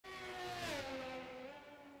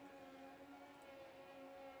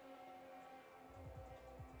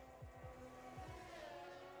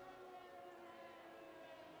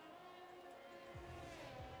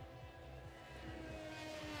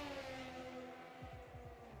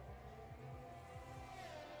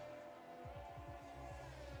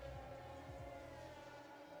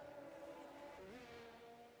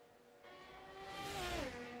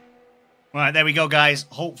Right, there we go, guys.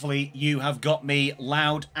 Hopefully you have got me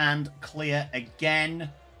loud and clear again.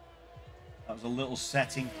 That was a little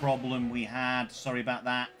setting problem we had. Sorry about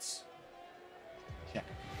that. Check.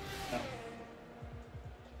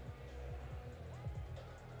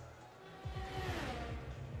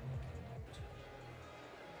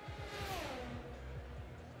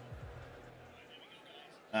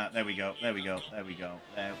 There we go. There we go. There we go.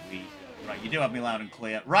 There we go. Right, you do have me loud and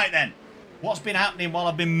clear. Right then. What's been happening while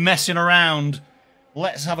I've been messing around?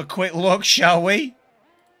 Let's have a quick look, shall we?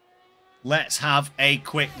 Let's have a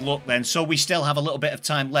quick look then. So we still have a little bit of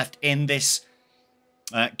time left in this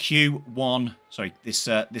Q1. Sorry,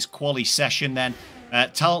 this quali session then.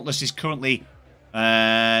 Talentless is currently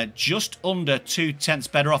just under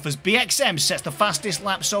 2/10 better off as BXM sets the fastest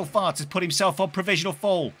lap so far to put himself on provisional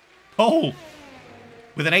pole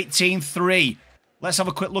with an 18.3. Let's have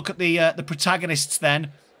a quick look at the protagonists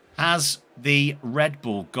then. Has the Red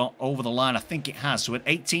Bull got over the line? I think it has. So at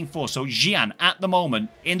 18.4. So Jian at the moment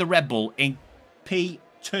in the Red Bull in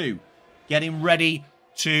P2. Getting ready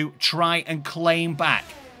to try and claim back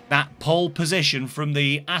that pole position from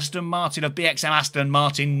the Aston Martin of BXM. Aston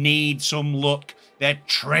Martin need some luck. They're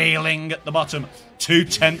trailing at the bottom.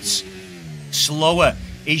 2/10 slower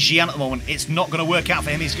is Jian at the moment. It's not going to work out for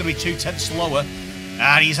him. He's going to be 2/10 slower.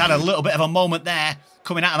 And he's had a little bit of a moment there.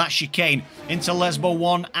 Coming out of that chicane into Lesbo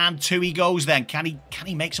 1 and 2 he goes then. Can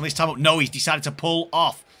he make some of this time up? No, he's decided to pull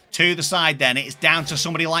off to the side then. It's down to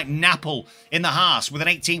somebody like Napple in the Haas with an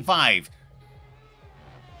 18.5.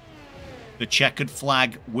 The checkered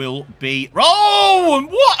flag will be... Oh, and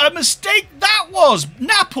what a mistake that was!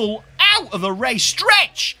 Napple out of the race.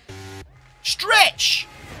 Stretch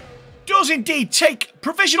does indeed take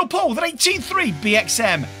provisional pole with an 18.3.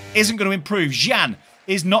 BXM isn't going to improve. Jian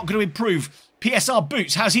is not going to improve. PSR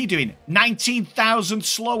Boots, how's he doing? 19,000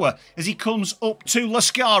 slower as he comes up to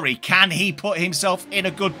Lascari. Can he put himself in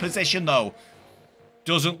a good position, though?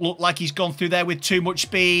 Doesn't look like he's gone through there with too much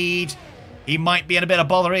speed. He might be in a bit of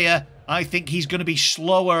bother here. I think he's going to be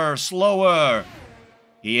slower.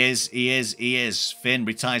 He is. Finn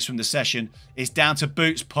retires from the session. It's down to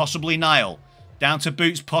Boots, possibly Niall.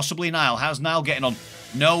 How's Niall getting on?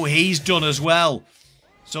 No, he's done as well.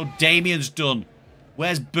 So Damien's done.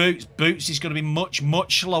 Where's Boots? Boots is going to be much,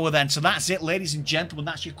 much slower then. So that's it, ladies and gentlemen.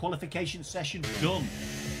 That's your qualification session done.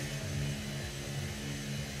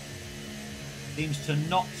 Seems to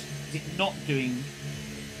not... Is it not doing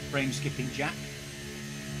frame skipping, Jack?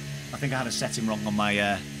 I think I had a setting wrong on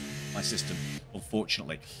my my system,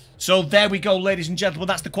 unfortunately. So there we go, ladies and gentlemen.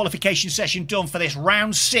 That's the qualification session done for this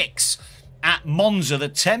round 6 at Monza, the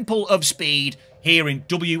Temple of Speed here in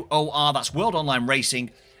WOR. That's World Online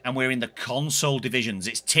Racing. And we're in the console divisions.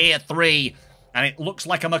 It's tier 3. And it looks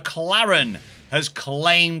like a McLaren has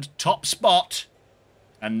claimed top spot.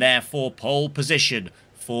 And therefore pole position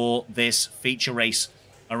for this feature race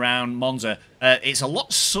around Monza. It's a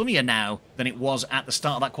lot sunnier now than it was at the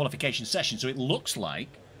start of that qualification session. So it looks like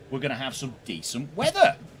we're going to have some decent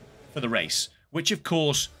weather for the race. Which, of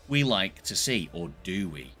course, we like to see. Or do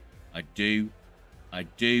we? I do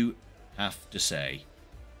have to say,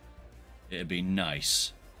 it'd be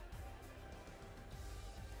nice.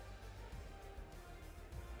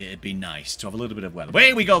 It'd be nice to have a little bit of weather. But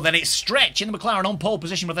here we go then. It's Stretch in the McLaren on pole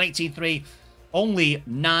position with an 18.3. Only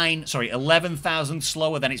 11,000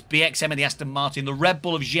 slower than it's BXM in the Aston Martin. The Red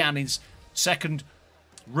Bull of Jian is second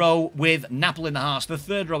row with Napple in the Haas. The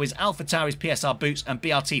third row is AlphaTauri's PSR Boots and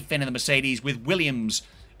BRT Finn in the Mercedes with Williams,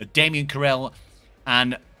 Damien Carell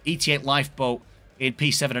and ET8 Lifeboat in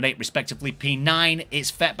P7 and 8 respectively. P9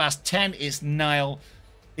 it's Fetbass. 10 is Niall.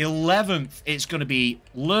 11th it's going to be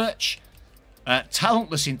Lurch.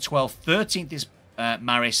 Talentless in 12th. 13th is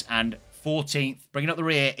Maris. And 14th, bringing up the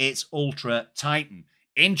rear, it's Ultra Titan.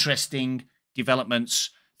 Interesting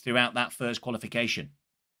developments throughout that first qualification.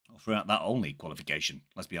 Or throughout that only qualification,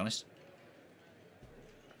 let's be honest.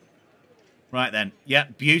 Right then. Yeah,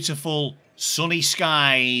 beautiful sunny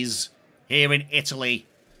skies here in Italy.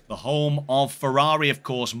 The home of Ferrari, of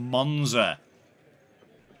course, Monza.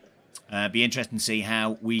 Be interesting to see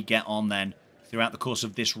how we get on then throughout the course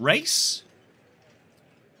of this race.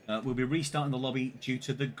 We'll be restarting the lobby due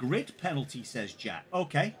to the grid penalty, says Jack.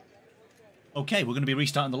 Okay. Okay, we're going to be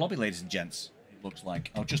restarting the lobby, ladies and gents. It looks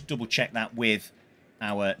like. I'll just double check that with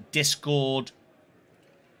our Discord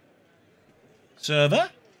server.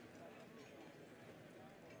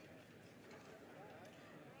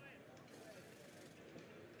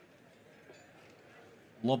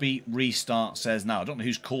 Lobby restart says now. I don't know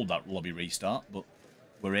who's called that lobby restart, but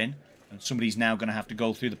we're in. And somebody's now going to have to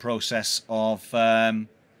go through the process of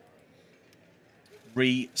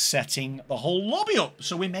resetting the whole lobby up,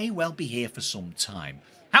 so we may well be here for some time.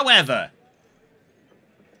 However,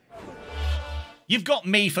 you've got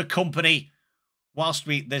me for company. Whilst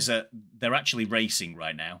they're actually racing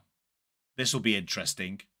right now. This will be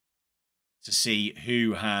interesting to see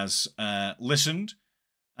who has listened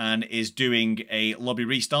and is doing a lobby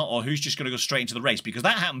restart, or who's just going to go straight into the race, because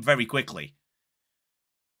that happened very quickly.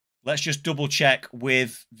 Let's just double check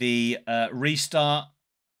with the restart.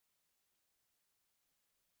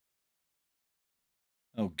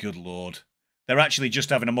 Oh, good Lord. They're actually just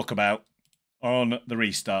having a muck about on the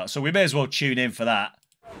restart, so we may as well tune in for that.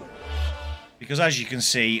 Because as you can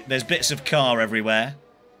see, there's bits of car everywhere.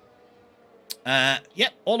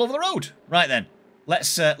 Yep, all over the road. Right then,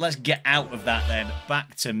 let's get out of that then.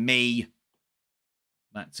 Back to me.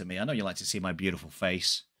 Back to me. I know you like to see my beautiful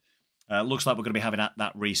face. Looks like we're going to be having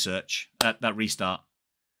that restart.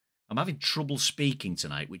 I'm having trouble speaking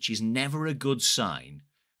tonight, which is never a good sign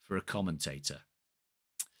for a commentator.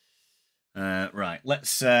 Right,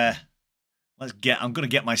 let's get. I'm going to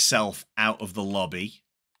get myself out of the lobby.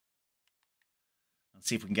 Let's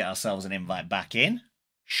see if we can get ourselves an invite back in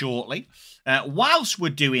shortly. Whilst we're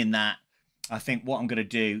doing that, I think what I'm going to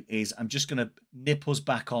do is I'm just going to nip us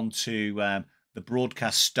back onto the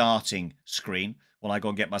broadcast starting screen while I go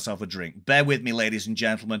and get myself a drink. Bear with me, ladies and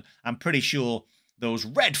gentlemen. I'm pretty sure those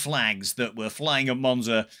red flags that were flying at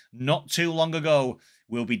Monza not too long ago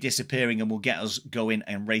will be disappearing and will get us going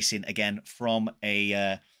and racing again from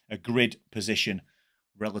a grid position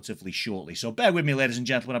relatively shortly. So bear with me, ladies and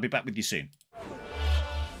gentlemen. I'll be back with you soon.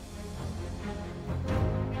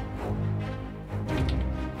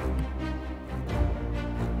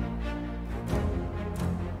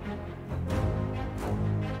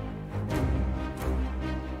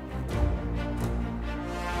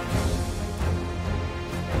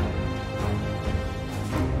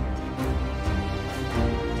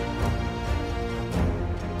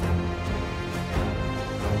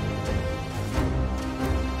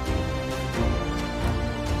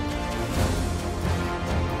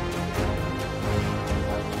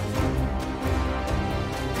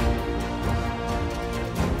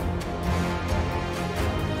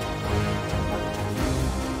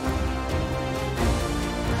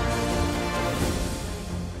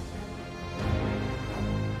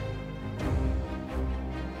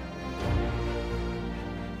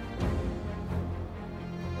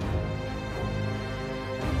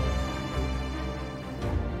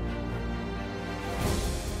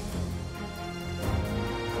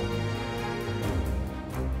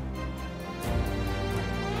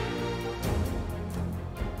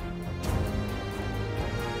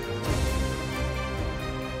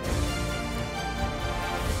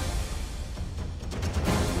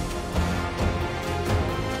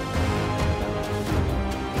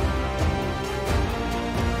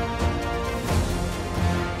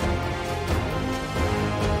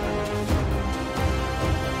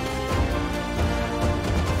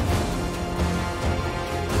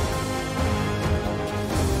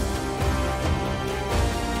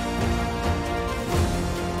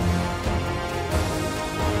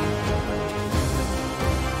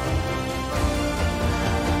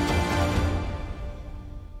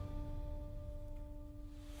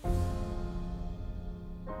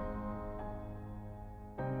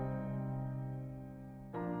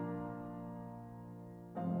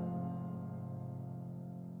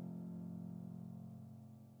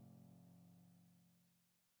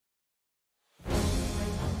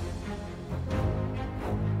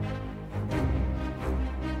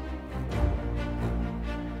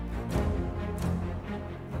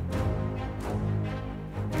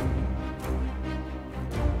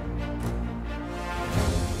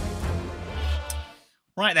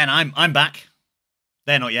 Right then, I'm back.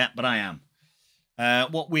 They're not yet, but I am.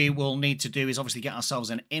 What we will need to do is obviously get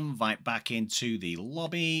ourselves an invite back into the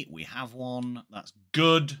lobby. We have one. That's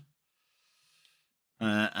good.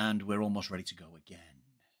 And we're almost ready to go again.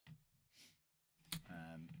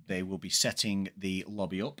 They will be setting the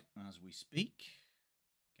lobby up as we speak.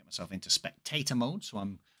 Get myself into spectator mode so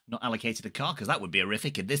I'm not allocated a car, because that would be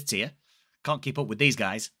horrific in this tier. Can't keep up with these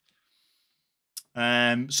guys.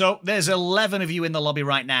 So there's 11 of you in the lobby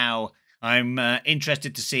right now. I'm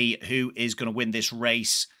interested to see who is going to win this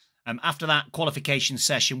race. After that qualification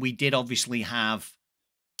session, we did obviously have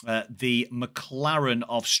the McLaren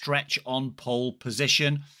of Stretch on pole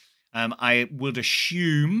position. I would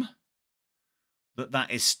assume that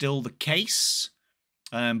that is still the case.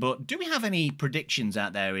 But do we have any predictions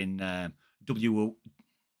out there in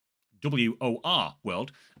WOR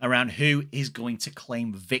world around who is going to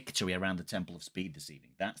claim victory around the Temple of Speed this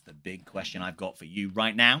evening? That's the big question I've got for you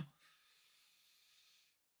right now.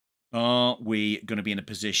 Are we going to be in a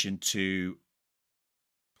position to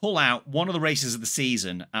pull out one of the races of the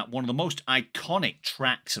season at one of the most iconic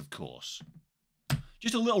tracks, of course?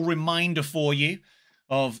 Just a little reminder for you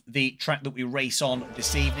of the track that we race on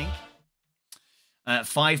this evening.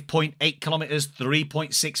 5.8 kilometers,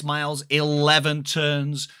 3.6 miles, 11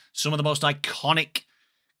 turns. Some of the most iconic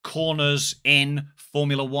corners in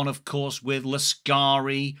Formula One, of course, with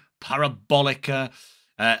Lascari, Parabolica,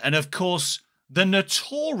 and of course, the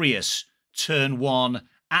notorious Turn 1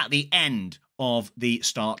 at the end of the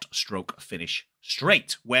start-stroke-finish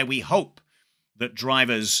straight, where we hope that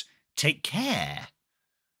drivers take care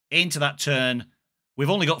into that turn. We've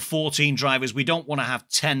only got 14 drivers. We don't want to have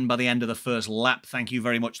 10 by the end of the first lap. Thank you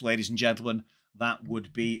very much, ladies and gentlemen. That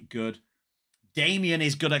would be good. Damien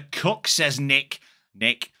is going to cook, says Nick.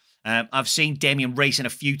 Nick, I've seen Damien racing a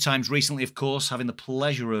few times recently, of course, having the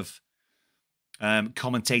pleasure of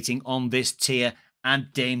commentating on this tier.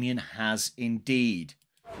 And Damien has indeed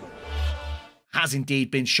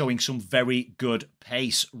been showing some very good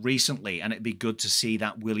pace recently. And it'd be good to see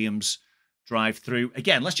that Williams drive through.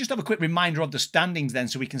 Again, let's just have a quick reminder of the standings then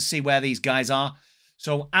so we can see where these guys are.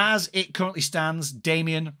 So as it currently stands,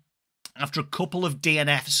 Damien, after a couple of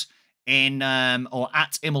DNFs in or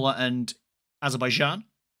at Imola and Azerbaijan,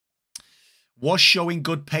 was showing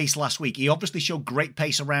good pace last week. He obviously showed great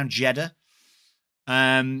pace around Jeddah.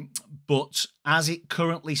 But as it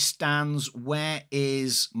currently stands, where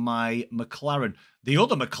is my McLaren? The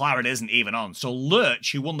other McLaren isn't even on. So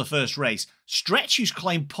Lurch, who won the first race, Stretch, who's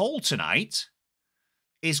claimed pole tonight,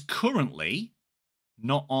 is currently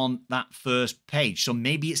not on that first page. So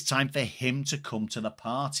maybe it's time for him to come to the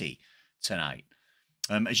party tonight.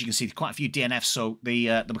 As you can see, quite a few DNFs. So the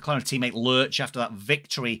McLaren teammate Lurch, after that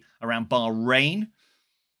victory around Bahrain,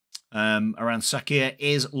 around Sakir,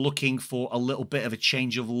 is looking for a little bit of a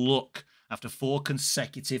change of look after 4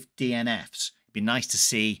 consecutive DNFs. It'd be nice to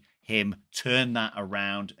see him turn that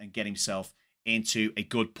around and get himself into a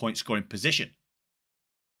good point scoring position.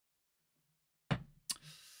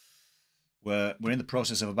 We're in the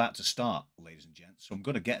process of about to start, ladies and gents, so I'm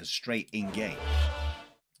going to get us straight in game.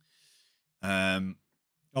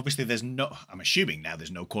 Obviously, I'm assuming now there's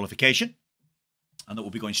no qualification and that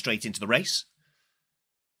we'll be going straight into the race.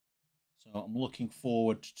 So I'm looking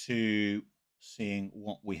forward to seeing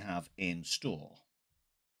what we have in store.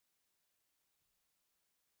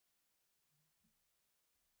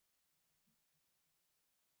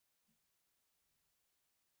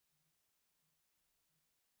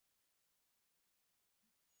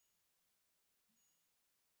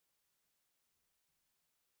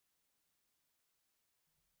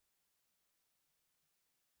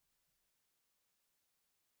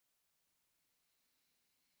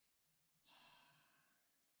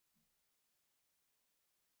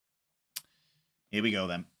 Here we go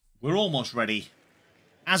then. We're almost ready.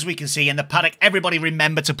 As we can see in the paddock, everybody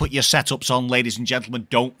remember to put your setups on, ladies and gentlemen.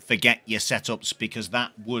 Don't forget your setups, because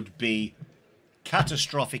that would be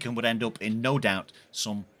catastrophic and would end up in, no doubt,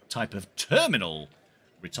 some type of terminal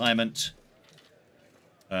retirement,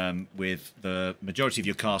 with the majority of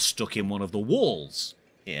your car stuck in one of the walls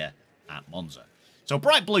here at Monza. So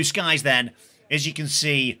bright blue skies then. As you can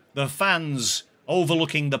see, the fans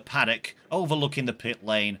overlooking the paddock, overlooking the pit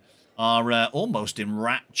lane, are almost in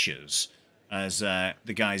raptures as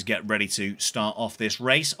the guys get ready to start off this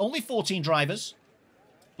race. Only 14 drivers,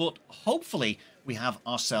 but hopefully we have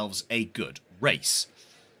ourselves a good race.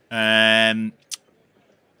 I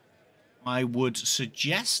would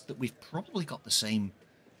suggest that we've probably got the same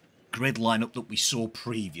grid lineup that we saw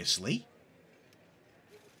previously,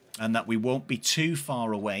 and that we won't be too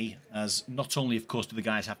far away, as not only, of course, do the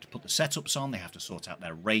guys have to put the setups on, they have to sort out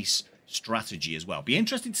their race strategy as well. Be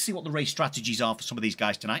interesting to see what the race strategies are for some of these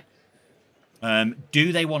guys tonight.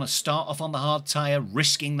 Do they want to start off on the hard tyre,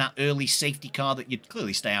 risking that early safety car that you'd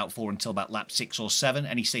clearly stay out for until about lap 6 or 7?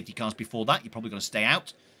 Any safety cars before that, you're probably going to stay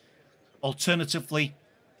out. Alternatively,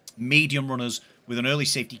 medium runners with an early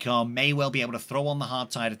safety car may well be able to throw on the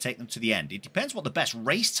hard tyre to take them to the end. It depends what the best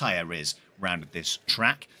race tyre is around this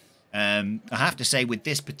track. I have to say, with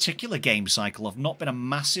this particular game cycle, I've not been a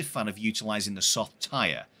massive fan of utilising the soft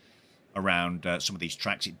tyre around some of these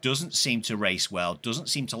tracks. It doesn't seem to race well, doesn't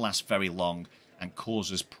seem to last very long, and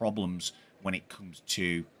causes problems when it comes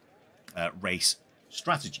to race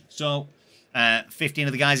strategy. So 15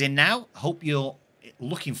 of the guys in now. Hope you're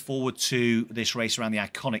looking forward to this race around the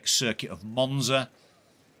iconic circuit of Monza.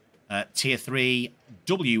 Tier 3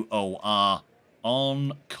 WOR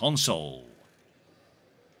on console.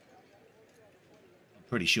 I'm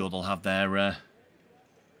pretty sure they'll have their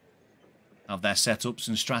setups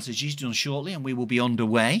and strategies done shortly, and we will be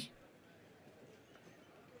underway.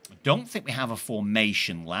 don't think we have a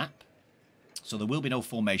formation lap. So there will be no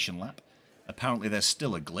formation lap. Apparently there's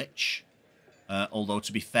still a glitch. Although,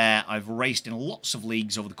 to be fair, I've raced in lots of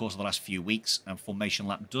leagues over the course of the last few weeks, and formation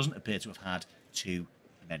lap doesn't appear to have had too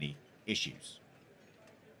many issues.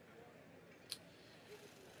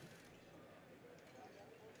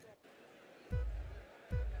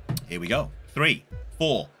 Here we go. 3,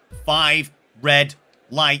 4, 5 red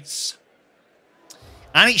lights.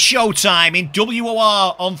 And it's showtime in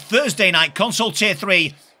WOR on Thursday night, Console Tier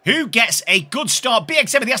 3. Who gets a good start?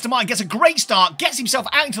 BXM with the Aston Martin gets a great start, gets himself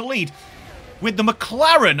out into the lead, with the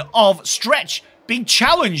McLaren of Stretch being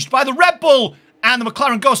challenged by the Red Bull. And the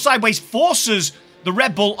McLaren goes sideways, forces the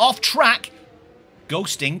Red Bull off track,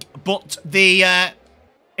 ghosting. But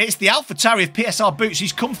it's the AlphaTauri of PSR Boots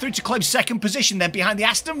who's come through to claim second position then behind the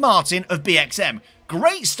Aston Martin of BXM.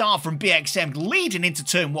 Great start from BXM, leading into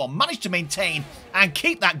turn 1. Managed to maintain and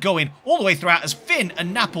keep that going all the way throughout as Finn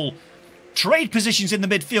and Napple trade positions in the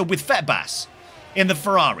midfield with Fetbass in the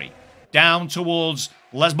Ferrari. Down towards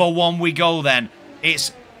Lesbo 1 we go then.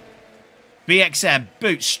 It's BXM,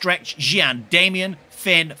 Boots, Stretch, Gian, Damien,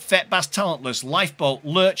 Finn, Fetbass, Talentless, Lifeboat,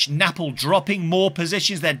 Lurch, Napple dropping more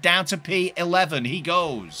positions. Then down to P11 he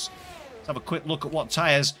goes. Let's have a quick look at what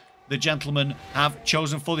tyres the gentlemen have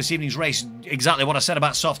chosen for this evening's race. Exactly what I said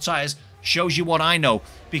about soft tyres shows you what I know,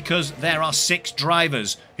 because there are 6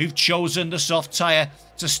 drivers who've chosen the soft tyre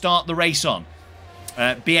to start the race on.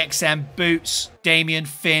 BXM, Boots, Damien,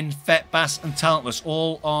 Finn, Fetbass and Talentless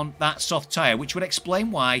all on that soft tyre, which would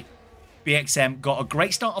explain why BXM got a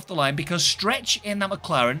great start off the line, because Stretch in that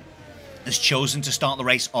McLaren has chosen to start the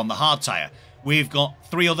race on the hard tyre. We've got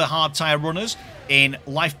 3 other hard tyre runners in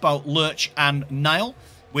Lifeboat, Lurch and Niall,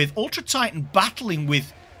 with Ultra Titan battling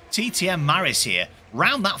with TTM Maris here.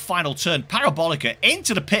 Round that final turn, Parabolica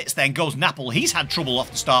into the pits, then goes Napple. He's had trouble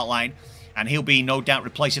off the start line, and he'll be no doubt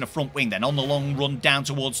replacing a front wing then on the long run down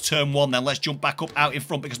towards turn 1. Then let's jump back up out in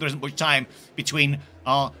front, because there isn't much time between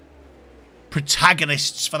our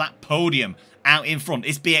protagonists for that podium. Out in front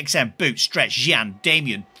is BXM, Boots, Stretch, Gian,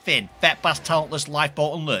 Damien, Finn, Fetbass, Talentless,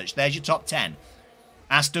 Lifeboat and Lurch. There's your top 10.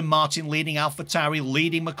 Aston Martin leading AlphaTauri,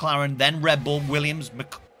 leading McLaren, then Red Bull, Williams,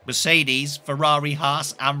 Mercedes, Ferrari,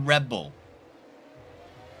 Haas and Red Bull.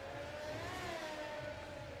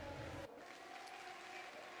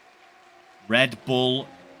 Red Bull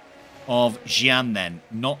of Gian then,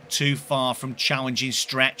 not too far from challenging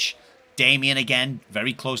Stretch. Damien again,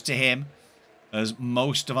 very close to him, as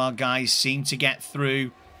most of our guys seem to get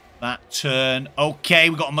through that turn. Okay,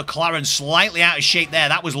 we've got a McLaren slightly out of shape there.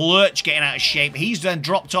 That was Lurch getting out of shape. He's then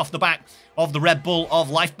dropped off the back of the Red Bull of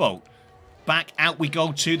Lifeboat. Back out we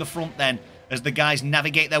go to the front then, as the guys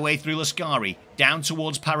navigate their way through Lascari, down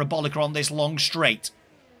towards Parabolica on this long straight.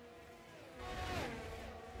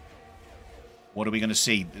 What are we going to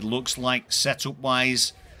see? It looks like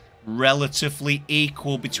setup-wise relatively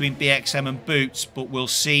equal between BXM and Boots, but we'll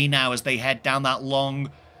see now as they head down that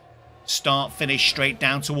long start-finish straight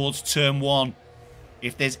down towards turn 1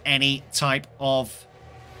 if there's any type of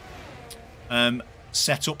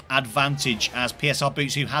setup advantage, as PSR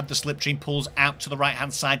Boots, who had the slipstream, pulls out to the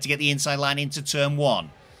right-hand side to get the inside line into turn 1.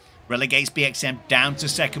 Relegates BXM down to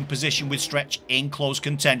second position with Stretch in close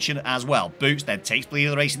contention as well. Boots then takes the lead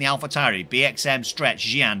of the race in the AlphaTauri. BXM, Stretch,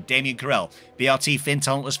 Gian, Damien Carell, BRT, Finn,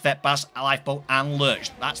 Talentless, Fetbass, Lifeboat and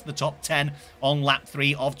Lurch. That's the top 10 on lap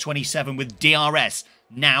 3 of 27 with DRS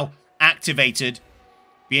now activated.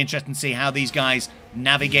 Be interesting to see how these guys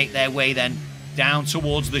navigate their way then down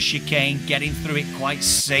towards the chicane, getting through it quite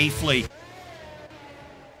safely.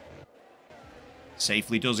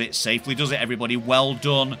 Safely does it, everybody. Well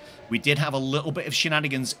done. We did have a little bit of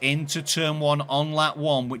shenanigans into turn 1 on lap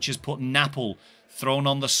 1, which has put Napple thrown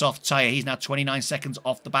on the soft tyre. He's now 29 seconds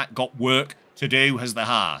off the back. Got work to do, has the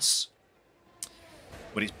Haas.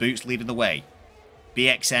 But it's Boots leading the way.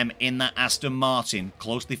 BXM in that Aston Martin,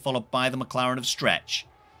 closely followed by the McLaren of Stretch.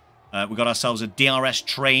 We got ourselves a DRS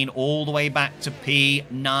train all the way back to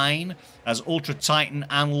P9 as Ultra Titan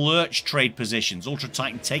and Lurch trade positions. Ultra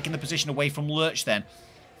Titan taking the position away from Lurch then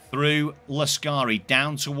through Lascari.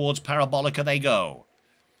 Down towards Parabolica they go.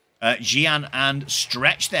 Gian and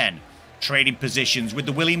Stretch then trading positions with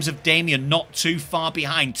the Williams of Damien not too far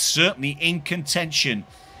behind. Certainly in contention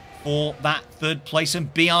for that third place,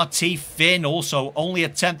 and BRT Finn also only a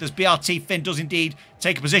 10th as BRT Finn does indeed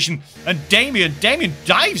take a position, and Damien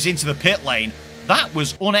dives into the pit lane. That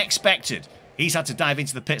was unexpected. He's had to dive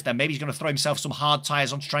into the pits there. Maybe he's going to throw himself some hard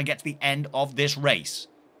tyres on to try and get to the end of this race.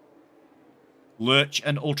 Lurch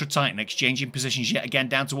and Ultra Titan exchanging positions yet again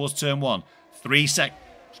down towards turn 1. 3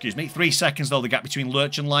 seconds though the gap between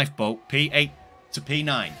Lurch and Lifeboat, P8 to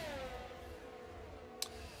P9.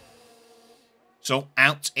 So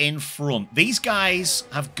out in front. These guys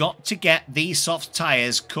have got to get these soft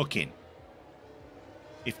tyres cooking.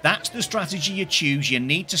 If that's the strategy you choose, you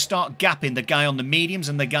need to start gapping the guy on the mediums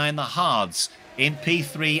and the guy in the hards in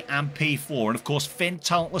P3 and P4. And of course, Finn,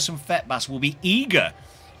 Talentless and Fetbass will be eager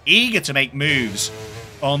to make moves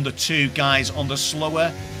on the two guys on the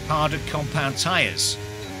slower, harder compound tyres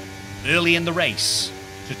early in the race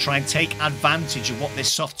to try and take advantage of what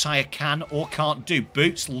this soft tyre can or can't do.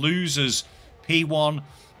 Boots loses P1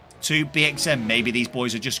 to BXM. Maybe these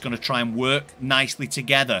boys are just going to try and work nicely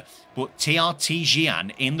together. But TRT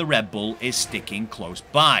Jian in the Red Bull is sticking close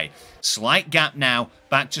by. Slight gap now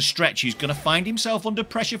back to Stretch, who's going to find himself under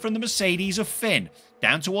pressure from the Mercedes of Finn.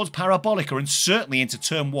 Down towards Parabolica and certainly into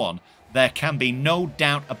Turn 1. There can be no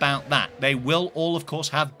doubt about that. They will all, of course,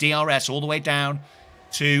 have DRS all the way down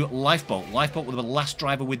to Lifeboat. Lifeboat will be the last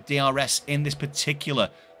driver with DRS in this particular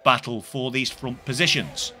battle for these front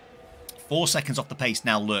positions. 4 seconds off the pace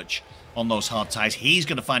now, Lurch, on those hard tyres. He's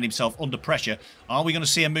going to find himself under pressure. Are we going to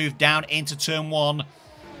see a move down into Turn 1?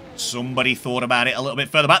 Somebody thought about it a little bit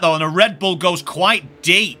further back, though, and the Red Bull goes quite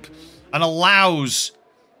deep and allows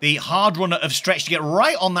the hard runner of Stretch to get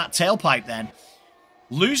right on that tailpipe then.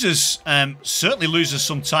 Certainly loses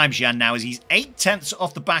some time, Jian, now, as he's 8/10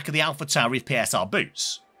 off the back of the AlphaTauri PSR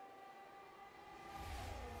boots.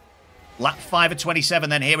 Lap 5 of 27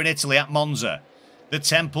 then here in Italy at Monza. The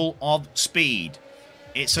Temple of Speed.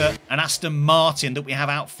 It's an Aston Martin that we have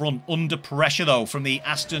out front, under pressure though from the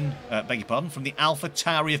from the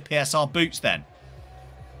AlphaTauri of PSR boots then.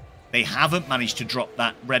 They haven't managed to drop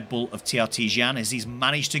that Red Bull of TRT Jian as he's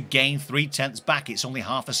managed to gain 3/10 back. It's only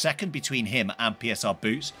half a second between him and PSR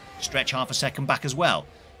boots. Stretch half a second back as well.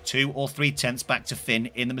 2 or 3/10 back to Finn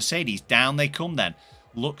in the Mercedes. Down they come then.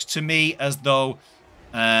 Looks to me as though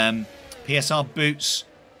PSR boots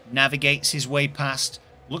navigates his way past.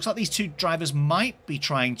 Looks like these two drivers might be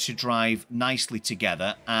trying to drive nicely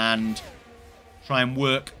together and try and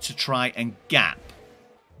work to try and gap.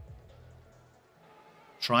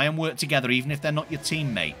 Try and work together even if they're not your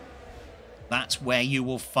teammate. That's where you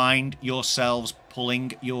will find yourselves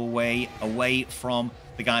pulling your way away from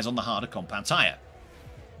the guys on the harder compound tyre.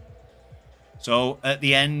 So at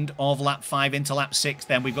the end of lap 5 into lap 6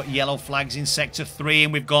 then we've got yellow flags in sector 3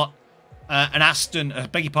 and we've got an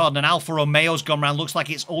Alfa Romeo's gone round. Looks like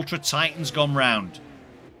it's Ultra Titan's gone round.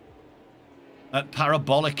 At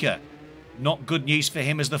Parabolica. Not good news for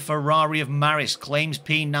him as the Ferrari of Maris claims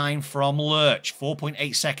P9 from Lurch.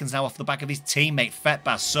 4.8 seconds now off the back of his teammate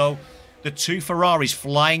Fetbass. So the two Ferraris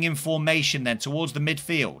flying in formation then towards the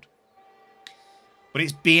midfield. But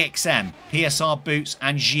it's BXM, PSR Boots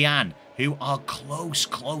and Jian who are close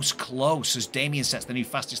as Damien sets the new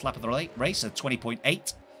fastest lap of the race at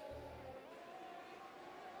 20.8.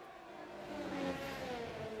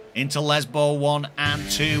 Into Lesbo 1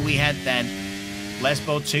 and 2 we head then.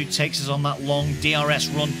 Lesbo 2 takes us on that long DRS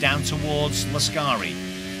run down towards Lascari.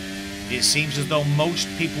 It seems as though most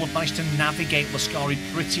people have managed to navigate Lascari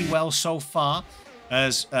pretty well so far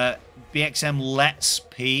as BXM lets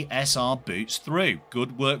PSR boots through.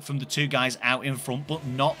 Good work from the two guys out in front, but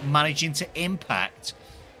not managing to impact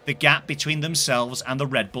the gap between themselves and the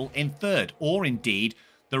Red Bull in third, or indeed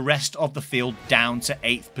the rest of the field down to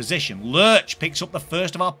 8th position. Lurch picks up the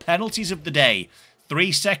first of our penalties of the day.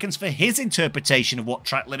 3 seconds for his interpretation of what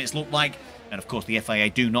track limits look like. And of course, the FIA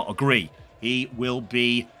do not agree. He will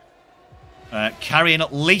be carrying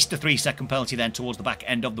at least a 3-second penalty then towards the back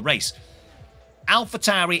end of the race.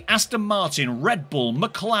 AlphaTauri, Aston Martin, Red Bull,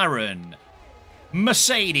 McLaren,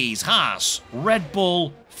 Mercedes, Haas, Red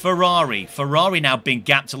Bull, Ferrari. Ferrari now being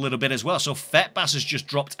gapped a little bit as well. So Fetbass has just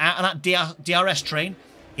dropped out of that DRS train.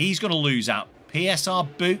 He's going to lose out. PSR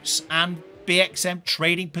Boots and BXM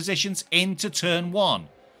trading positions into Turn 1.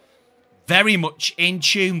 Very much in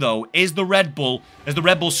tune, though, is the Red Bull as the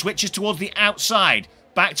Red Bull switches towards the outside,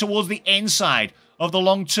 back towards the inside of the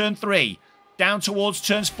long Turn 3, down towards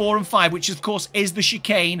Turns 4 and 5, which, of course, is the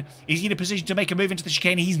chicane. Is he in a position to make a move into the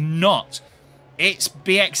chicane? He's not. It's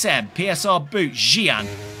BXM, PSR Boot, Jian,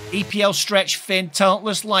 EPL Stretch, Finn,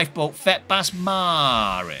 Talentless, Lifeboat, Fetbass,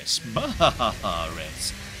 Maris.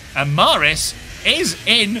 And Maris is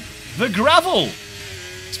in the gravel.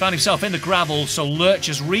 He's found himself in the gravel, so Lurch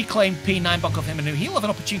has reclaimed P9 back off him, and he'll have an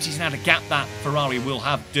opportunity now to gap that. Ferrari will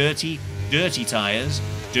have dirty tyres.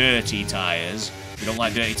 Dirty tyres. We don't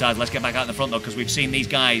like dirty tyres. Let's get back out in the front, though, because we've seen these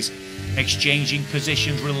guys exchanging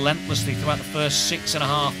positions relentlessly throughout the first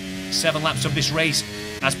 6.5, 7 laps of this race.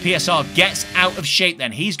 As PSR gets out of shape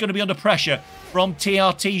then, he's going to be under pressure from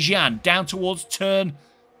TRT Jian down towards Turn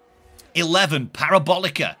 11,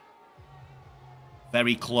 Parabolica.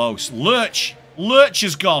 Very close. Lurch Lurch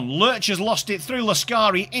has gone. Lurch has lost it through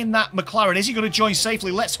Lascari in that McLaren. Is he going to join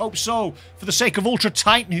safely? Let's hope so, for the sake of Ultra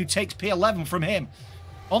Titan, who takes P11 from him.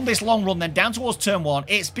 On this long run then, down towards turn 1,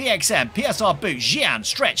 it's BXM, PSR Boot, Xian,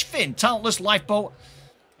 Stretch, Finn, Talentless, Lifeboat,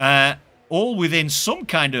 all within some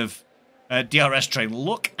kind of DRS train.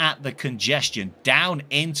 Look at the congestion down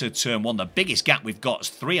into turn 1. The biggest gap we've got is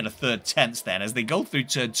 3 1/3 tenths then as they go through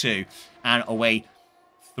turn 2 and away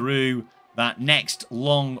through that next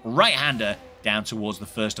long right-hander down towards the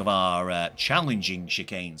first of our challenging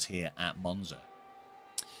chicanes here at Monza.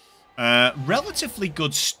 Relatively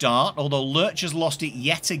good start, although Lurch has lost it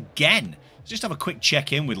yet again. Let's just have a quick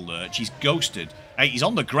check-in with Lurch. He's ghosted. He's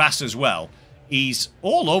on the grass as well. He's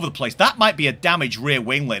all over the place. That might be a damaged rear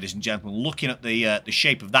wing, ladies and gentlemen, looking at the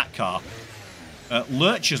shape of that car.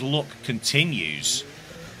 Lurch's luck continues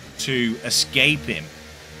to escape him.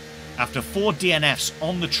 After 4 DNFs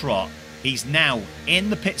on the trot, he's now in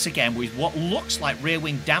the pits again with what looks like rear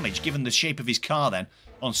wing damage, given the shape of his car then,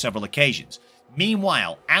 on several occasions.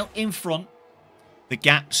 Meanwhile, out in front, the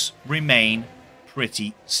gaps remain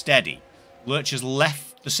pretty steady. Lurch has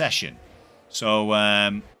left the session.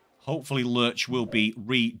 So, hopefully Lurch will be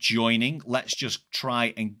rejoining. Let's just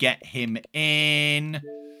try and get him in.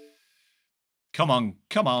 Come on,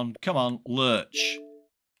 come on, come on, Lurch.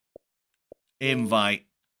 Invite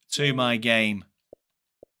to my game.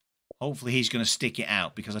 Hopefully he's going to stick it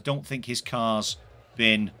out, because I don't think his car's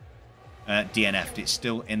been DNF'd. It's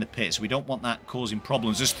still in the pit, so we don't want that causing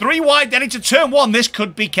problems. There's 3 wide then into turn 1. This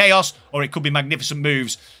could be chaos, or it could be magnificent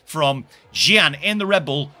moves from Xian in the Red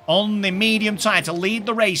Bull on the medium tyre to lead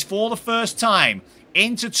the race for the first time.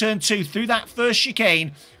 Into turn 2, through that first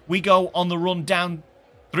chicane, we go on the run down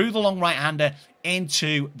through the long right-hander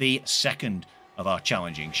into the second of our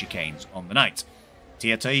challenging chicanes on the night.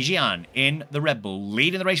 Tieto Xian in the Red Bull,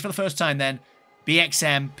 leading the race for the first time then.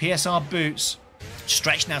 BXM, PSR Boots,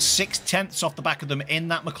 stretched now 6 tenths off the back of them in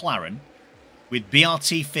that McLaren, with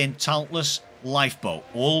BRT Finn, Talentless, Lifeboat,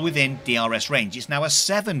 all within DRS range. It's now a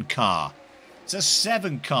 7-car. It's a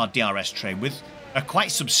 7-car DRS train with a quite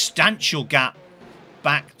substantial gap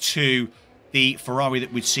back to the Ferrari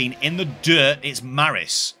that we'd seen in the dirt. It's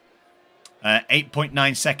Maris.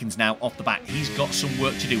 8.9 seconds now off the bat. He's got some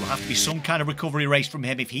work to do. Will have to be some kind of recovery race from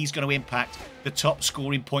him if he's going to impact the top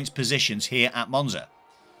scoring points positions here at Monza.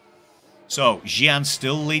 So, Xian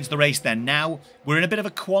still leads the race then. Now, we're in a bit of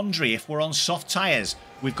a quandary. If we're on soft tyres,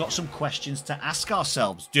 we've got some questions to ask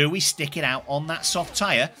ourselves. Do we stick it out on that soft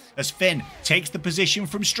tyre as Finn takes the position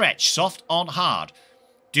from Stretch, soft on hard?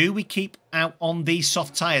 Do we keep out on these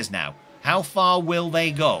soft tyres now? How far will they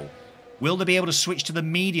go? Will they be able to switch to the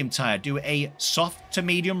medium tyre, do a soft to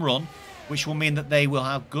medium run, which will mean that they will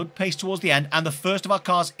have good pace towards the end, and the first of our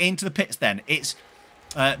cars into the pits then. It's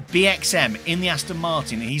BXM in the Aston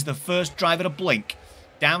Martin. He's the first driver to blink.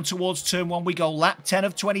 Down towards turn 1 we go. Lap 10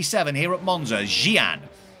 of 27 here at Monza. Xian,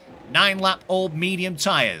 9-lap-old medium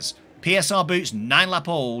tyres. PSR Boots,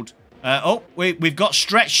 9-lap-old. We've got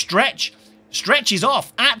Stretch. Stretch is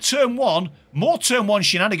off at turn 1. More turn 1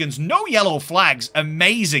 shenanigans. No yellow flags,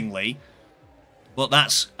 amazingly. But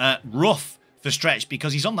that's rough for Stretch,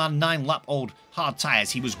 because he's on that 9-lap-old hard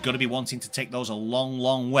tyres. He was going to be wanting to take those a long,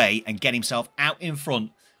 long way and get himself out in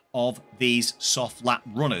front of these soft lap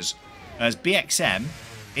runners, as BXM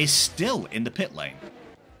is still in the pit lane.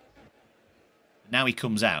 Now he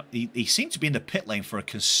comes out. He seemed to be in the pit lane for a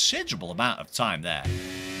considerable amount of time there.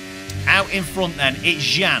 Out in front then, it's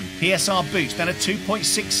Xian, PSR Boots, then a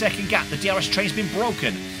 2.6 second gap. The DRS train's been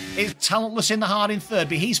broken. It's Talentless in the hard in third,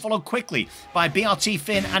 but he's followed quickly by BRT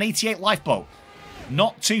Finn and ET8 Lifeboat.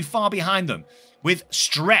 Not too far behind them. With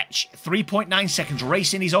Stretch, 3.9 seconds,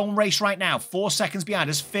 racing his own race right now. 4 seconds behind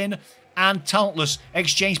as Finn and Talentless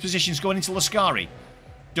exchange positions going into Lascari.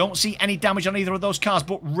 Don't see any damage on either of those cars,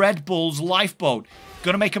 but Red Bull's Lifeboat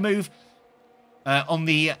going to make a move on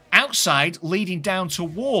the outside, leading down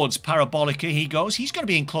towards Parabolica. He goes. He's going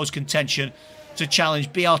to be in close contention to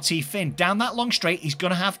challenge BRT Finn. Down that long straight, he's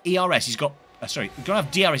going to have ERS. He's got, he's going to have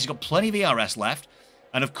DRS. He's got plenty of ERS left.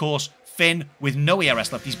 And of course, Finn with no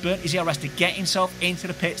ERS left. He's burnt his ERS to get himself into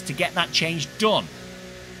the pits to get that change done.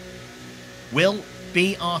 Will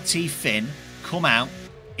BRT Finn come out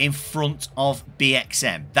in front of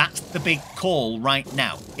BXM? That's the big call right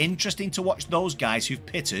now. Interesting to watch those guys who've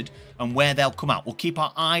pitted and where they'll come out. We'll keep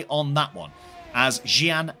our eye on that one as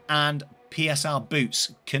Xian and PSR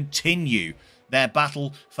Boots continue their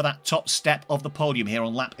battle for that top step of the podium here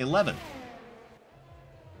on lap 11.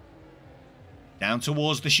 Down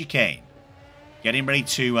towards the chicane. Getting ready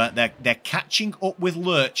to... they're catching up with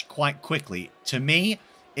Lurch quite quickly. To me,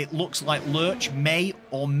 it looks like Lurch may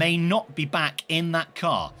or may not be back in that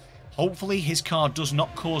car. Hopefully his car does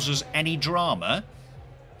not cause us any drama.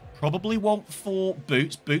 Probably won't for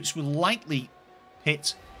Boots. Boots will likely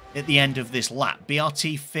pit at the end of this lap.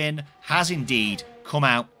 BRT Finn has indeed come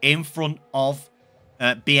out in front of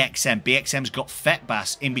BXM. BXM's got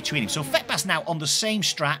Fetbass in between him. So Fetbass now on the same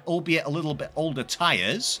strat, albeit a little bit older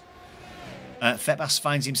tyres. Fetbass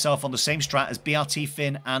finds himself on the same strat as BRT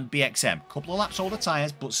Finn and BXM. Couple of laps older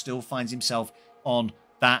tyres, but still finds himself on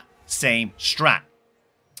that same strat.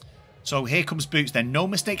 So here comes Boots then. No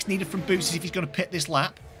mistakes needed from Boots if he's going to pit this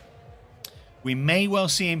lap. We may well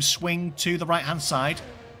see him swing to the right-hand side.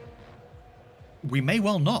 We may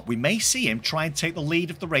well not. We may see him try and take the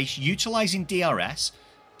lead of the race, utilising DRS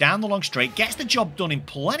down the long straight. Gets the job done in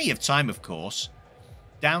plenty of time, of course.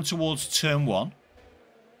 Down towards turn 1.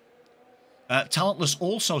 Talentless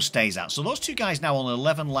also stays out. So those two guys now on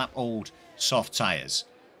 11-lap-old soft tyres.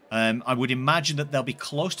 I would imagine that they'll be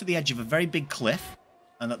close to the edge of a very big cliff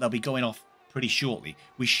and that they'll be going off pretty shortly.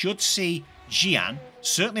 We should see Jian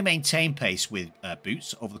certainly maintain pace with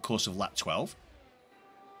Boots over the course of lap 12.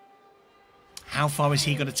 How far is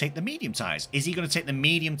he going to take the medium tyres? Is he going to take the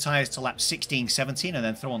medium tyres to lap 16, 17 and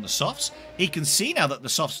then throw on the softs? He can see now that the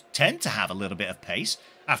softs tend to have a little bit of pace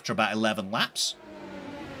after about 11 laps.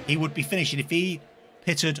 He would be finishing if he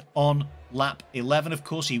pitted on lap 11, of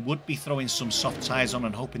course. He would be throwing some soft tyres on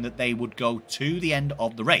and hoping that they would go to the end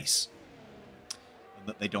of the race and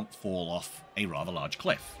that they don't fall off a rather large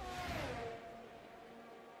cliff.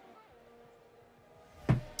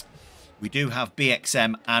 We do have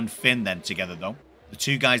BXM and Finn then together, though. The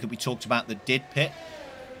two guys that we talked about that did pit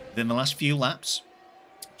within the last few laps,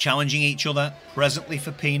 challenging each other presently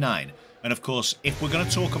for P9. And of course, if we're going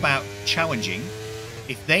to talk about challenging,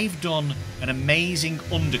 if they've done an amazing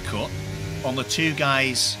undercut on the two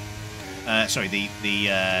guys,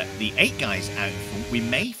 the 8 guys out in front, we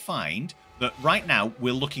may find that right now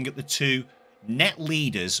we're looking at the two net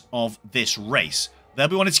leaders of this race. They'll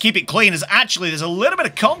be wanting to keep it clean as actually there's a little bit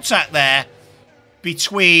of contact there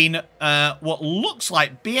between what looks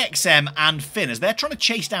like BXM and Finn as they're trying to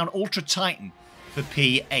chase down Ultra Titan for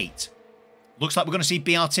P8. Looks like we're going to see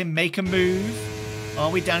BRT make a move. Are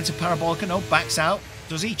we down into Parabolica? No, backs out.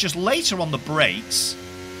 Does he? Just later on the brakes.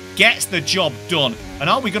 Gets the job done. And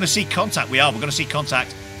are we going to see contact? We are. We're going to see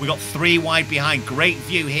contact. We got 3 wide behind. Great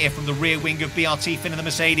view here from the rear wing of BRT Finn and the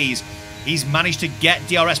Mercedes. He's managed to get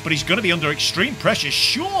DRS, but he's going to be under extreme pressure,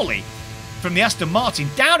 surely, from the Aston Martin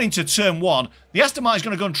down into turn 1. The Aston Martin's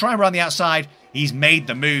going to go and try and run the outside. He's made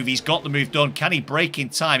the move. He's got the move done. Can he brake in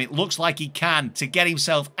time? It looks like he can to get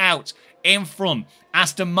himself out in front.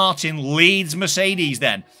 Aston Martin leads Mercedes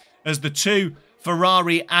then as the two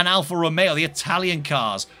Ferrari and Alfa Romeo, the Italian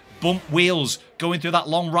cars, bump wheels going through that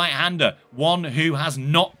long right-hander. One who has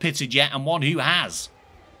not pitted yet and one who has.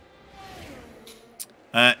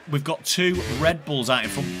 We've got 2 Red Bulls out in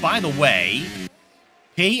front. By the way,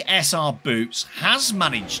 PSR Boots has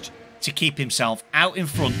managed to keep himself out in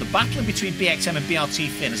front. The battle between BXM and BRT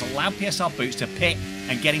Finn has allowed PSR Boots to pit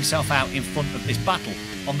and get himself out in front of this battle.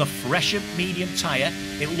 On the fresher medium tyre,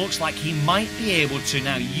 it looks like he might be able to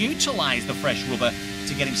now utilise the fresh rubber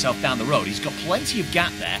to get himself down the road. He's got plenty of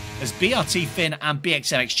gap there as BRT Finn and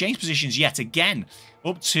BXM exchange positions yet again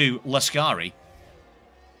up to Lascari.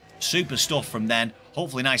 Super stuff from then.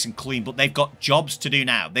 Hopefully nice and clean, but they've got jobs to do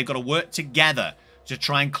now. They've got to work together to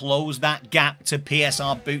try and close that gap to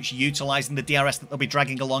PSR Boots, utilising the DRS that they'll be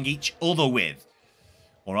dragging along each other with.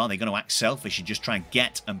 Or are they going to act selfish and just try and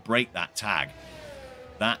get and break that tag?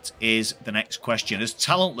 That is the next question. As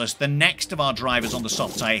Talentless, the next of our drivers on the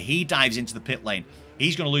soft tyre, he dives into the pit lane.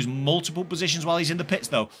 He's going to lose multiple positions while he's in the pits,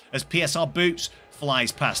 though, as PSR Boots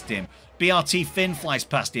flies past him. BRT Finn flies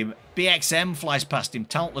past him. BXM flies past him.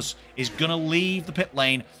 Talentless is going to leave the pit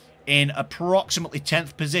lane in approximately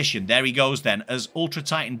 10th position. There he goes then, as Ultra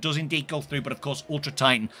Titan does indeed go through, but of course Ultra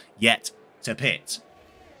Titan yet to pit.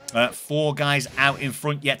 4 guys out in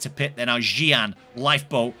front yet to pit. Then are Jian,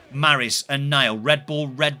 Lifeboat, Maris and Niall. Red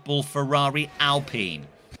Bull, Ferrari, Alpine.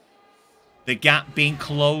 The gap being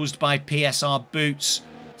closed by PSR Boots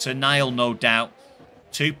to Niall, no doubt.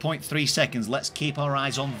 2.3 seconds. Let's keep our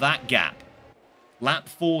eyes on that gap. Lap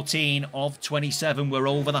 14 of 27. We're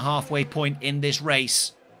over the halfway point in this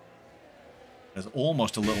race. There's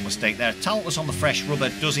almost a little mistake there. Talentless on the fresh rubber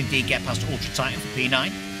does indeed get past Ultra Titan for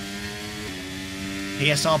P9.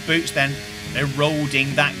 PSR Boots then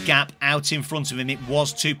eroding that gap out in front of him. It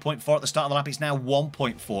was 2.4 at the start of the lap. It's now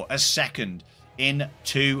 1.4. A second in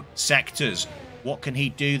 2 sectors. What can he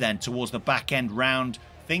do then towards the back end round?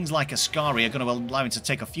 Things like Ascari are going to allow him to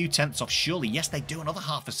take a few tenths off, surely. Yes, they do. Another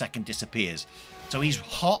half a second disappears. So he's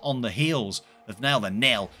hot on the heels of nail the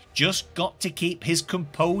nail. Just got to keep his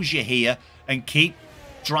composure here and keep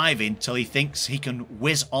driving till he thinks he can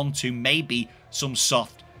whiz onto maybe some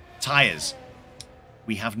soft tyres.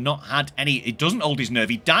 We have not had any. It doesn't hold his nerve.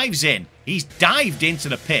 He dives in. He's dived into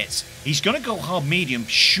the pits. He's going to go hard medium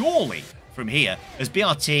surely from here as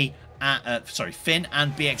Finn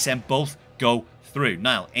and BXM both go through.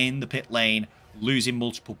 Now in the pit lane, losing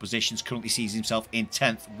multiple positions, currently sees himself in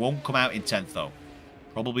 10th. Won't come out in 10th though.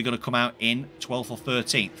 Probably going to come out in 12th or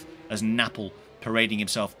 13th as Napple parading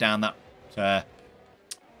himself down that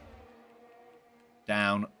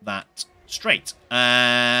straight.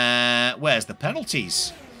 Where's the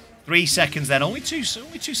penalties? 3 seconds then. Only two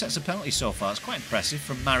sets of penalties so far. It's quite impressive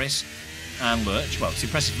from Maris and Lurch. Well, it's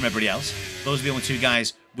impressive from everybody else. Those are the only two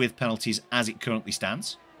guys with penalties as it currently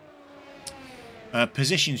stands.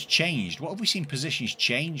 Positions changed. What have we seen positions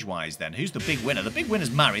change-wise then? Who's the big winner? The big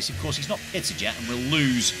winner's Maris. Of course, he's not pitted yet and will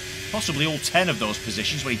lose possibly all 10 of those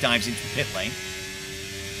positions when he dives into the pit lane.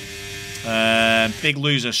 Big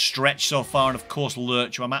loser Stretch so far, and of course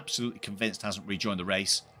Lurch, who I'm absolutely convinced hasn't rejoined the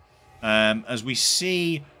race. As we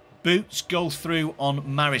see Boots go through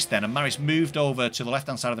on Maris then, and Maris moved over to the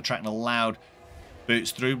left-hand side of the track and allowed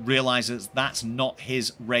Boots through, realises that's not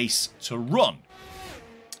his race to run.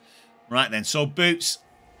 Right then, so Boots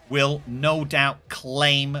will no doubt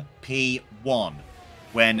claim P1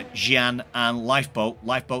 when Jian and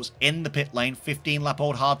Lifeboat's in the pit lane,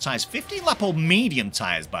 15-lap-old hard tyres, 15-lap-old medium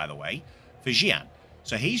tyres, by the way, for Jian.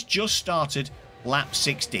 So he's just started lap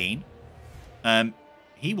 16.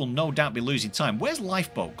 He will no doubt be losing time. Where's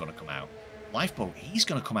Lifeboat going to come out? Lifeboat, he's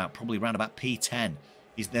going to come out probably around about P10.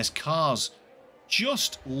 There's cars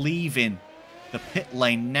just leaving the pit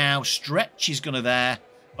lane now. Stretch is going to there.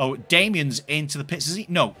 Oh, Damien's into the pits. Is he?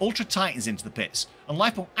 No, Ultra Titan's into the pits. And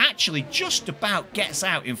Lifeboat actually just about gets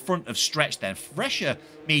out in front of Stretch then. Fresher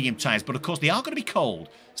medium tyres, but of course they are going to be cold.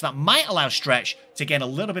 So that might allow Stretch to get a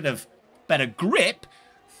little bit of better grip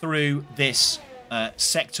through this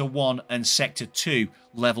Sector 1 and Sector 2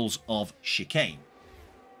 levels of chicane.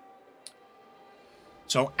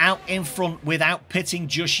 So out in front without pitting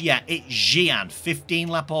just yet, it's Jian,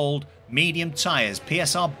 15-lap-old medium tyres.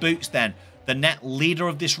 PSR Boots then. The net leader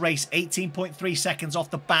of this race, 18.3 seconds off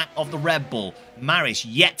the back of the Red Bull. Maris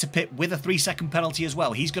yet to pit with a 3-second penalty as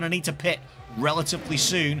well. He's going to need to pit relatively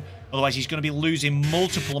soon. Otherwise, he's going to be losing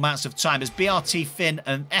multiple amounts of time as BRT Finn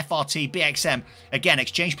and FRT BXM, again,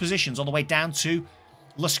 exchange positions on the way down to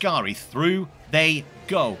Lascari. Through they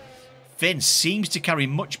go. Finn seems to carry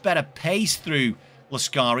much better pace through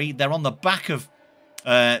Lascari. They're on the back of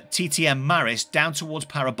TTM Maris down towards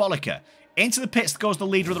Parabolica. Into the pits goes the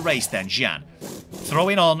leader of the race then, Jian.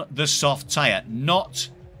 Throwing on the soft tyre. Not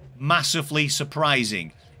massively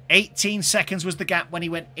surprising. 18 seconds was the gap when he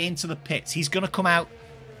went into the pits. He's going to come out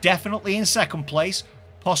definitely in second place,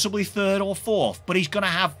 possibly third or fourth, but he's going to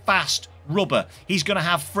have fast rubber. He's going to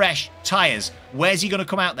have fresh tyres. Where's he going to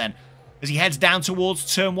come out then? As he heads down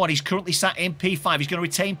towards turn 1, he's currently sat in P5. He's going to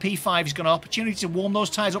retain P5. He's got an opportunity to warm those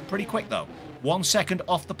tyres up pretty quick though. 1 second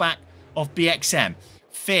off the back of BXM.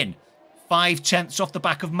 Finn, 5/10 off the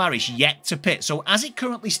back of Maris, yet to pit. So as it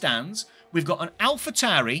currently stands, we've got an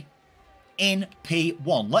AlphaTauri in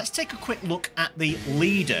P1. Let's take a quick look at the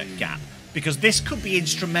leader gap, because this could be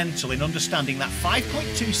instrumental in understanding that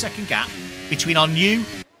 5.2 second gap between our new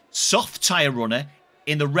soft tyre runner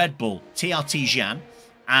in the Red Bull, TRT Jian,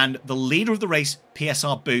 and the leader of the race,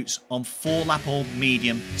 PSR Boots, on 4-lap-old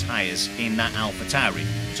medium tyres in that AlphaTauri.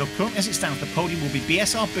 So currently as it stands, the podium will be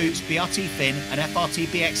BSR Boots, BRT Finn, and FRT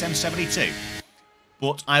BXM 72.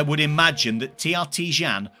 But I would imagine that TRT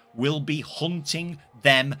Jian will be hunting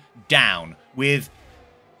them down with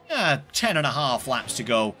 10.5 laps to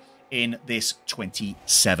go in this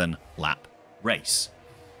 27-lap race.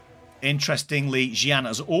 Interestingly, Jian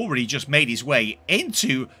has already just made his way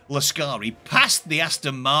into Lascari, past the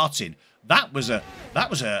Aston Martin. That was a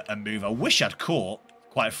move I wish I'd caught,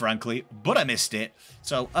 quite frankly, but I missed it.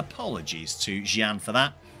 So apologies to Jian for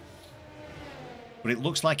that. But it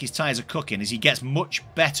looks like his tyres are cooking as he gets much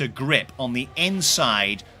better grip on the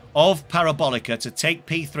inside of Parabolica to take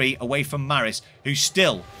P3 away from Maris, who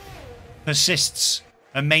still persists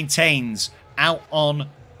and maintains out on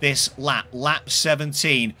this lap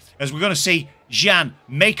 17, as we're going to see Jian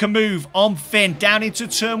make a move on Finn down into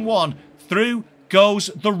turn 1. Through goes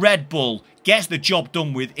the Red Bull, gets the job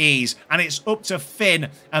done with ease, and it's up to Finn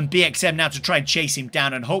and BXM now to try and chase him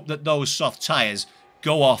down and hope that those soft tyres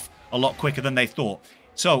go off a lot quicker than they thought.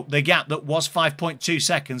 So the gap that was 5.2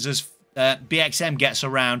 seconds as BXM gets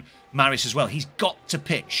around Maris as well. He's got to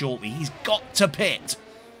pit shortly. He's got to pit.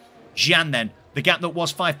 Jian then The gap that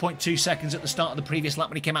was 5.2 seconds at the start of the previous lap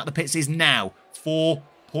when he came out of the pits is now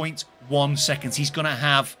 4.1 seconds. He's going to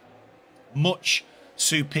have much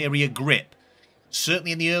superior grip.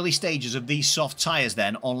 Certainly in the early stages of these soft tyres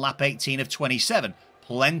then on lap 18 of 27.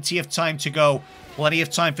 Plenty of time to go. Plenty of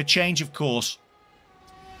time for change, of course.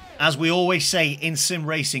 As we always say in sim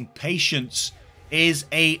racing, patience is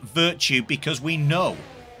a virtue because we know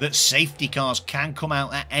that safety cars can come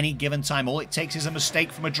out at any given time. All it takes is a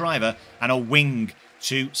mistake from a driver and a wing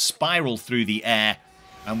to spiral through the air,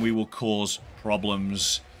 and we will cause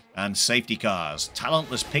problems. And safety cars.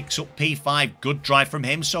 Talentless picks up P5. Good drive from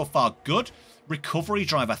him so far. Good recovery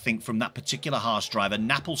drive, I think, from that particular harsh driver.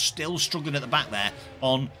 Nappel still struggling at the back there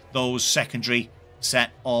on those secondary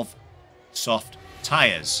set of soft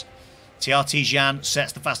tyres. TRT Jean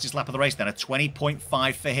sets the fastest lap of the race then, a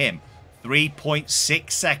 20.5 for him.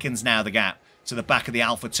 3.6 seconds now the gap to the back of the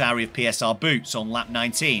AlphaTauri of PSR Boots on lap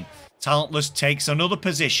 19. Talentless takes another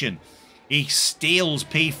position. He steals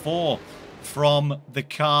P4 from the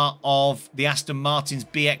car of the Aston Martin's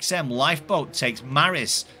BXM. Lifeboat takes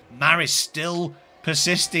Maris. Maris still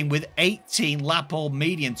persisting with 18 lap-old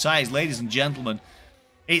medium tyres, ladies and gentlemen.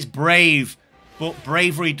 It's brave, but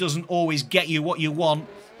bravery doesn't always get you what you want.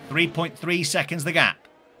 3.3 seconds the gap.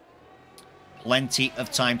 Plenty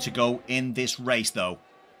of time to go in this race, though.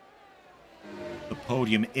 The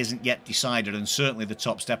podium isn't yet decided, and certainly the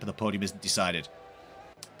top step of the podium isn't decided.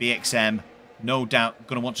 BXM, no doubt,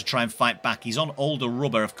 going to want to try and fight back. He's on older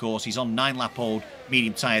rubber, of course. He's on 9-lap-old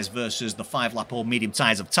medium tyres versus the 5-lap-old medium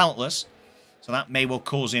tyres of Talentless. So that may well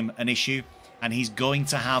cause him an issue. And he's going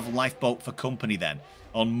to have Lifeboat for company then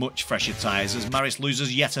on much fresher tyres as Maris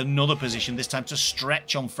loses yet another position, this time to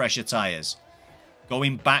Stretch on fresher tyres.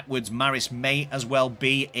 Going backwards, Maris may as well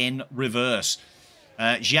be in reverse.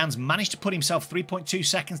 Jean's managed to put himself 3.2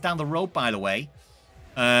 seconds down the road, by the way,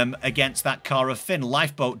 against that car of Finn.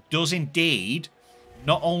 Lifeboat does indeed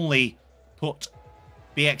not only put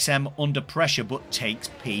BXM under pressure, but takes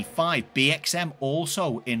P5. BXM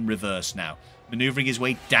also in reverse now, manoeuvring his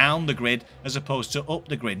way down the grid as opposed to up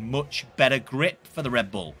the grid. Much better grip for the Red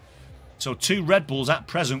Bull. So 2 Red Bulls at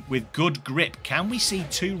present with good grip. Can we see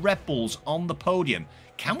 2 Red Bulls on the podium?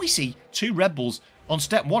 Can we see 2 Red Bulls on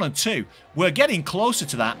step 1 and 2? We're getting closer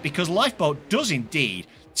to that because Lifeboat does indeed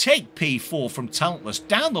take P4 from Talentless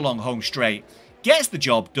down the long home straight, gets the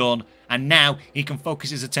job done, and now he can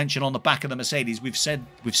focus his attention on the back of the Mercedes. We've seen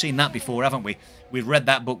that before, haven't we? We've read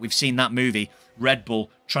that book, we've seen that movie, Red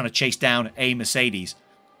Bull trying to chase down a Mercedes.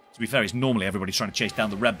 To be fair, it's normally everybody trying to chase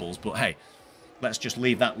down the Red Bulls, but hey, let's just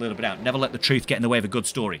leave that a little bit out. Never let the truth get in the way of a good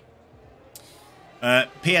story.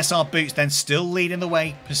 PSR Boots then still leading the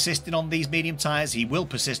way, persisting on these medium tyres. He will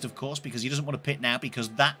persist, of course, because he doesn't want to pit now because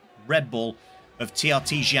that Red Bull of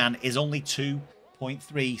TRT Jean is only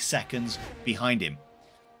 2.3 seconds behind him.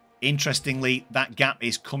 Interestingly, that gap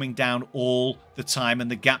is coming down all the time, and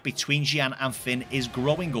the gap between Jean and Finn is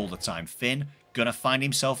growing all the time. Finn going to find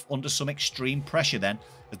himself under some extreme pressure then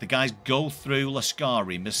as the guys go through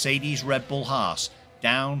Lascari, Mercedes, Red Bull, Haas,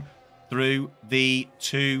 down through the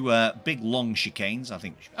 2 big long chicanes. I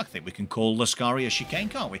think we can call Lascari a chicane,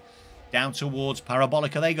 can't we? Down towards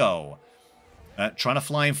Parabolica they go. Trying to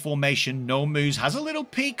fly in formation, no moves. Has a little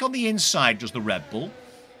peak on the inside, does the Red Bull.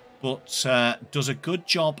 But does a good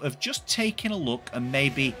job of just taking a look and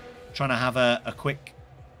maybe trying to have a quick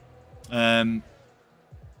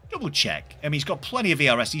double check. I mean, he's got plenty of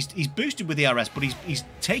ERS. He's boosted with ERS, but he's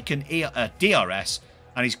taken DRS,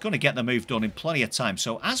 and he's going to get the move done in plenty of time.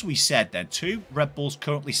 So as we said then, 2 Red Bulls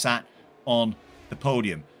currently sat on the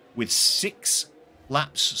podium with 7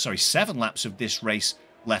 laps of this race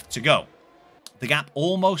left to go. The gap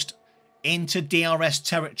almost into DRS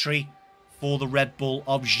territory for the Red Bull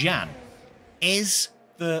of Jean. Is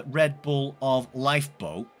the Red Bull of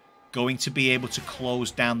Lifeboat going to be able to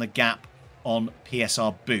close down the gap on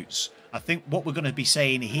PSR Boots? I think what we're going to be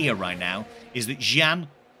saying here right now is that Jean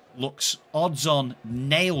looks odds-on,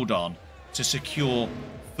 nailed on to secure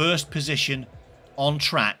first position on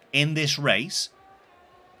track in this race,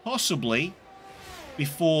 possibly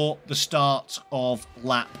before the start of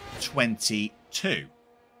lap 22.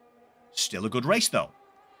 Still a good race, though.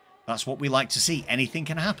 That's what we like to see. Anything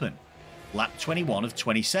can happen. Lap 21 of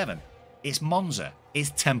 27. It's Monza.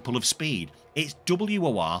 It's Temple of Speed. It's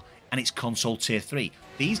WOR, and it's Console Tier 3.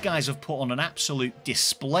 These guys have put on an absolute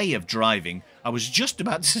display of driving, I was just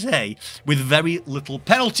about to say, with very little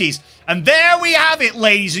penalties. And there we have it,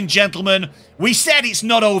 ladies and gentlemen. We said it's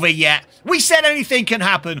not over yet. We said anything can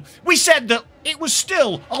happen. We said that it was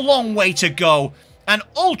still a long way to go. And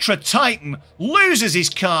Ultra Titan loses his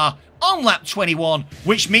car on lap 21,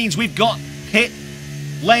 which means we've got pit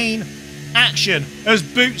lane action as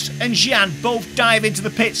Boots and Jan both dive into the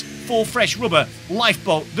pits for fresh rubber.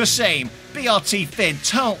 Lifeboat, the same. BRT Finn,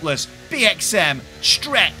 Talentless, BXM,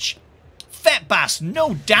 Stretch. Fetbass,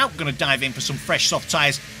 no doubt going to dive in for some fresh soft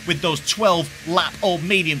tyres with those 12-lap old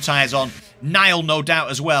medium tyres on. Niall, no doubt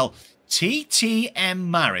as well. TTM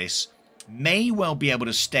Maris may well be able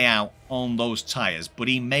to stay out on those tyres, but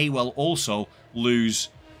he may well also lose,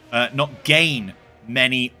 not gain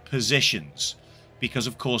many positions. Because,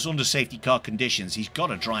 of course, under safety car conditions, he's got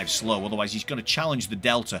to drive slow. Otherwise, he's going to challenge the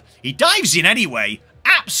Delta. He dives in anyway.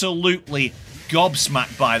 Absolutely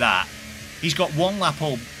gobsmacked by that. He's got 1 lap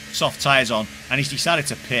old soft tyres on, and he's decided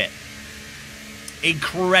to pit.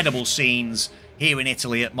 Incredible scenes here in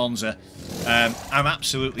Italy at Monza. I'm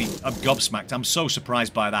gobsmacked. I'm so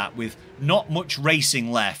surprised by that. With not much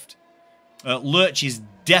racing left, Lurch is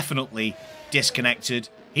definitely disconnected.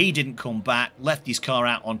 He didn't come back, left his car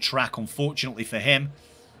out on track, unfortunately for him.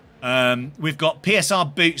 We've got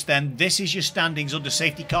PSR Boots then. This is your standings under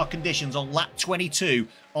safety car conditions on lap 22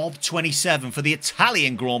 of 27 for the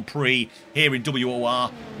Italian Grand Prix here in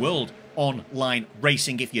WOR, World Online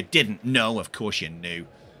Racing. If you didn't know, of course you knew.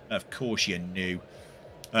 Of course you knew.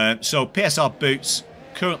 So PSR Boots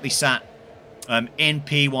currently sat in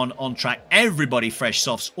P1 on track. Everybody fresh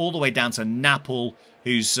softs all the way down to Napple,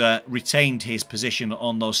 who's retained his position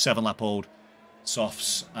on those 7-lap-old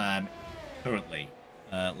softs currently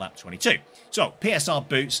lap 22. So, PSR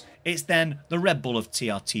Boots, it's then the Red Bull of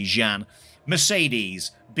TRT Jan.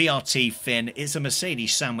 Mercedes, BRT Finn. It's a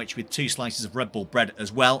Mercedes sandwich with 2 slices of Red Bull bread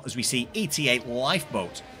as well, as we see ET8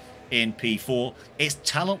 Lifeboat in P4. It's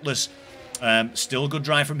Talentless, still a good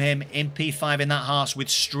drive from him in P5 in that Haas, with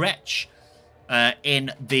Stretch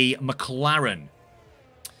in the McLaren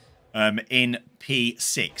in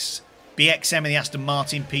P6. BXM in the Aston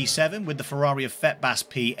Martin P7 with the Ferrari of Fetbass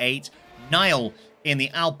P8. Niall in the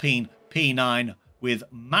Alpine P9 with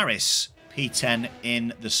Maris P10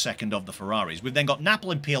 in the second of the Ferraris. We've then got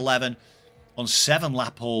Napple in P11 on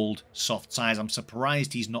 7-lap-old soft tyres. I'm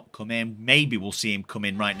surprised he's not come in. Maybe we'll see him come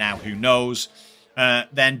in right now. Who knows?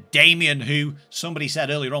 Then Damien, who somebody said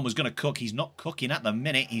earlier on was going to cook. He's not cooking at the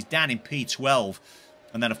minute. He's down in P12.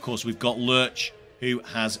 And then, of course, we've got Lurch, who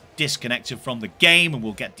has disconnected from the game and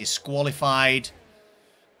will get disqualified.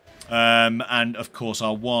 And, of course,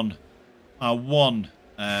 our one, in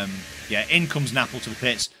comes Napple to the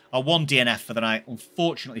pits. Our 1 DNF for the night,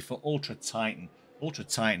 unfortunately for Ultra Titan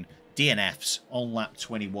DNFs on lap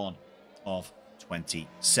 21 of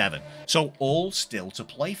 27. So all still to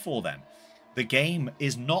play for them. The game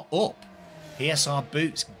is not up. PSR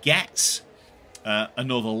Boots gets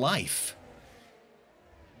another life.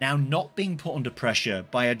 Now not being put under pressure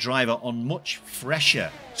by a driver on much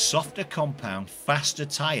fresher, softer compound, faster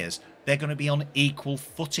tyres, they're going to be on equal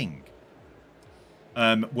footing.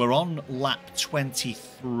 We're on lap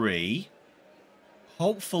 23.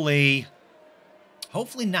 Hopefully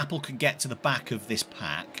Napple can get to the back of this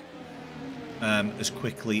pack as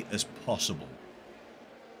quickly as possible.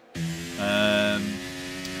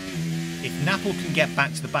 If Napple can get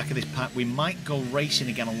back to the back of this pack, we might go racing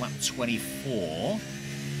again on lap 24.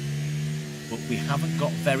 But we haven't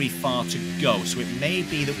got very far to go. So it may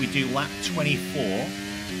be that we do lap 24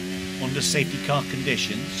 under safety car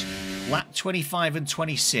conditions. Lap 25 and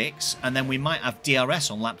 26, and then we might have DRS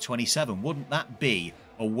on lap 27. Wouldn't that be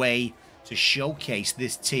a way to showcase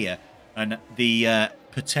this tier and the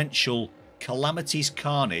potential calamities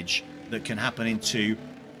carnage that can happen into...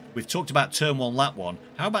 We've talked about turn 1, lap 1.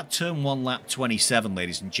 How about turn 1, lap 27,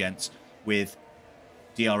 ladies and gents, with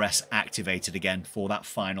DRS activated again for that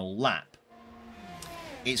final lap?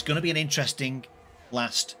 It's going to be an interesting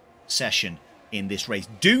last session in this race.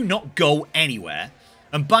 Do not go anywhere.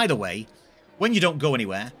 And by the way, when you don't go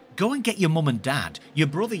anywhere, go and get your mum and dad, your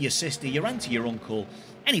brother, your sister, your auntie, your uncle,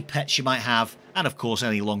 any pets you might have, and of course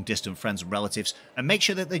any long-distance friends and relatives, and make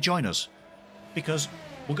sure that they join us. Because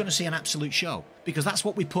we're going to see an absolute show. Because that's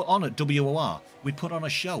what we put on at WOR. We put on a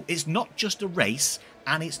show. It's not just a race,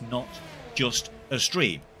 and it's not just a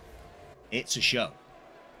stream. It's a show.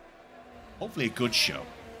 Hopefully a good show.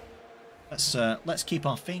 Let's keep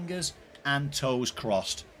our fingers and toes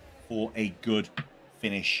crossed for a good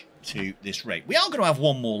finish to this race. We are going to have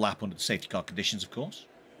one more lap under the safety car conditions, of course.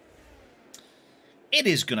 It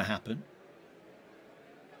is going to happen.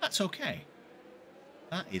 That's okay.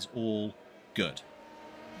 That is all good.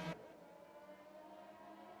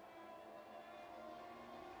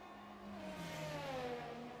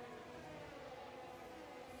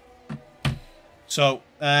 So,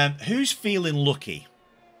 who's feeling lucky?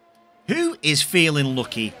 Who is feeling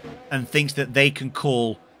lucky and thinks that they can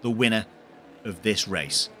call the winner of this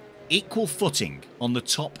race? Equal footing on the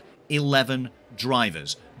top 11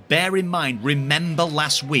 drivers. Bear in mind, remember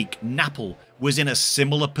last week, Napple was in a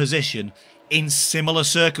similar position, in similar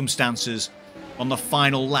circumstances, on the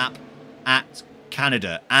final lap at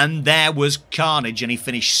Canada. And there was carnage, and he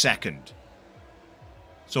finished second.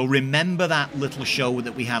 So remember that little show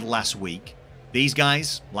that we had last week. These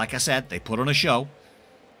guys, like I said, they put on a show.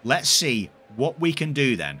 Let's see what we can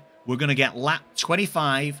do then. We're going to get lap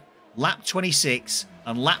 25, lap 26,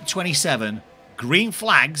 and lap 27. Green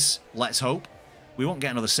flags, let's hope. We won't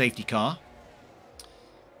get another safety car.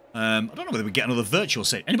 I don't know whether we get another virtual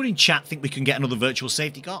safety. Anybody in chat think we can get another virtual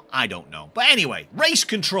safety car? I don't know. But anyway, race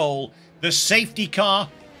control. The safety car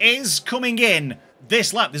is coming in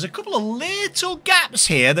this lap. There's a couple of little gaps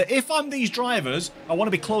here that if I'm these drivers, I want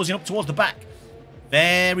to be closing up towards the back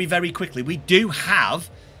very, very quickly. We do have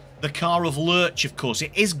the car of Lurch, of course.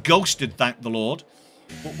 It is ghosted, thank the Lord.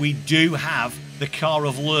 But we do have the car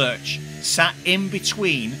of Lurch sat in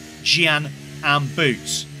between Gian and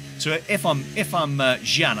Boots. So if I'm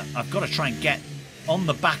Gian, I've got to try and get on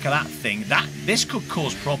the back of that thing. This could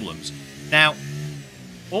cause problems. Now,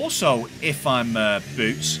 also, if I'm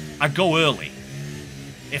Boots, I go early.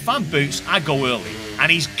 If I'm Boots, I go early.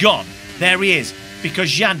 And he's gone. There he is.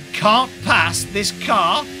 Because Gian can't pass this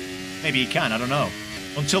car. Maybe he can, I don't know.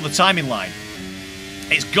 Until the timing line.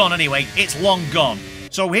 It's gone anyway. It's long gone.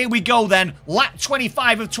 So here we go then. Lap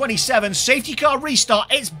 25 of 27. Safety car restart.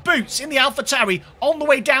 It's Boots in the AlphaTauri on the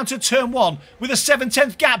way down to turn 1 with a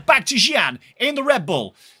 7/10 gap back to Gian in the Red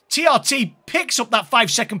Bull. TRT picks up that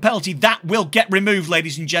 5-second penalty. That will get removed,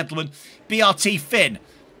 ladies and gentlemen. BRT Finn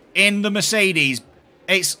in the Mercedes.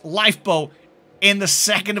 It's Lifeboat in the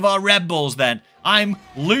second of our Red Bulls then. I'm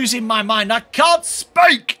losing my mind. I can't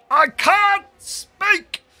speak. I can't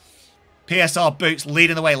speak. PSR Boots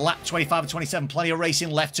leading the way. Lap 25 and 27. Plenty of racing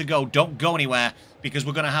left to go. Don't go anywhere because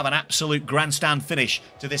we're going to have an absolute grandstand finish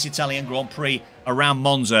to this Italian Grand Prix around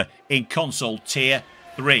Monza in console tier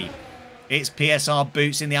 3. It's PSR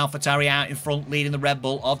Boots in the AlphaTauri out in front, leading the Red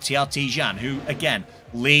Bull of TRT Gian, who, again,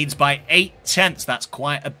 leads by 8/10. That's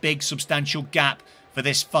quite a big, substantial gap for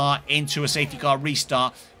this far into a safety car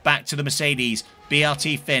restart. Back to the Mercedes.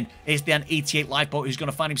 BRT Finn is the ET8 Lifeboat who's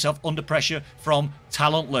going to find himself under pressure from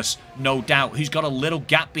Talentless, no doubt, who's got a little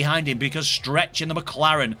gap behind him because Stretch in the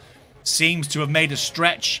McLaren seems to have made a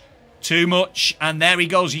stretch too much. And there he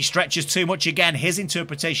goes. He stretches too much again. His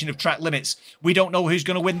interpretation of track limits. We don't know who's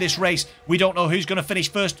going to win this race. We don't know who's going to finish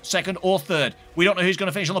first, second, or third. We don't know who's going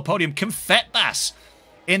to finish on the podium. Can Fetbass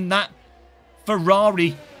in that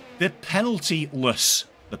Ferrari, the penaltyless.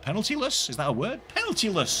 The penaltyless? Is that a word?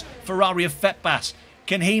 Penaltyless Ferrari of Fetbass.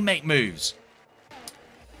 Can he make moves?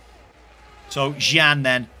 So Gian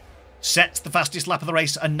then sets the fastest lap of the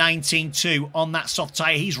race, a 19.2 on that soft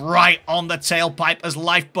tyre. He's right on the tailpipe as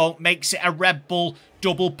Lifeboat makes it a Red Bull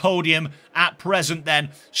double podium at present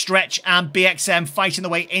then. Stretch and BXM fighting the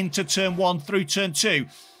way into turn 1 through turn 2.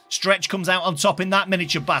 Stretch comes out on top in that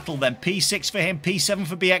miniature battle then. P6 for him, P7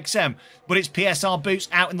 for BXM. But it's PSR Boots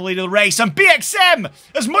out in the lead of the race. And BXM,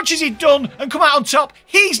 as much as he'd done and come out on top,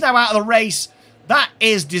 he's now out of the race. That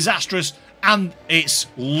is disastrous. And it's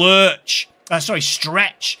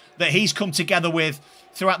Stretch that he's come together with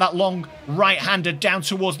throughout that long right-hander down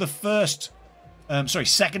towards the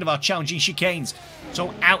second of our challenging chicanes.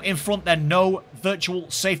 So out in front then, no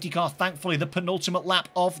virtual safety car, thankfully, the penultimate lap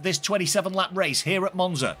of this 27-lap race here at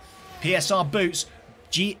Monza. PSR Boots,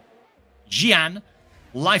 Gian,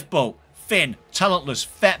 Lifeboat, Finn, Talentless,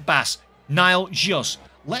 Fetbass, Niall, Just.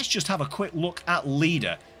 Let's just have a quick look at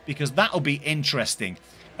leader because that'll be interesting.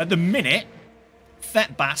 At the minute,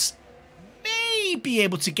 Fetbass may be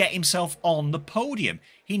able to get himself on the podium.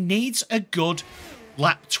 He needs a good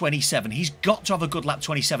lap 27. He's got to have a good lap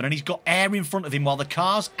 27, and he's got air in front of him while the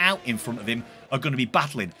cars out in front of him are going to be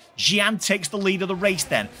battling. Gian takes the lead of the race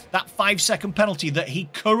then. That 5-second penalty that he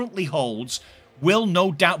currently holds will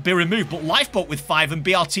no doubt be removed, but Lifeboat with 5 and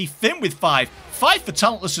BRT Finn with 5. 5 for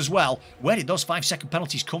Talentless as well. Where did those 5-second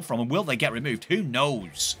penalties come from, and will they get removed? Who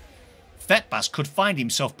knows? Fetbass could find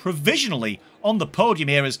himself provisionally on the podium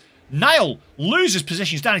here as Niall loses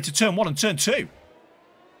positions down into turn 1 and turn 2.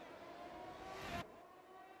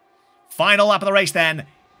 Final lap of the race then.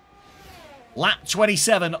 Lap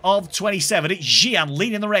 27 of 27. It's Gian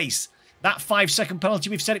leading the race. That 5-second penalty,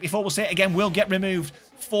 we've said it before, we'll say it again, will get removed.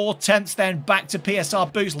 4/10 then back to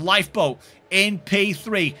PSR Boots. Lifeboat in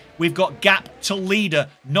P3. We've got gap to leader,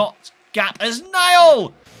 not gap as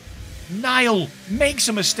Niall makes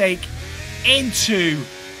a mistake into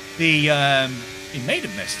the... he made a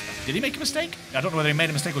mistake. Did he make a mistake? I don't know whether he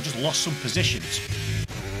made a mistake or just lost some positions.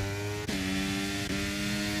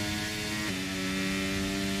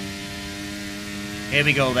 Here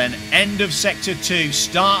we go then. End of Sector 2,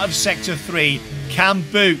 start of Sector 3. Can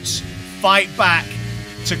Boots fight back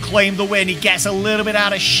to claim the win? He gets a little bit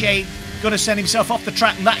out of shape. Going to send himself off the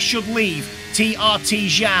track, and that should leave TRT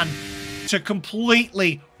Jean to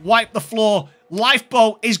completely wipe the floor.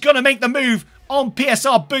 Lifeboat is going to make the move on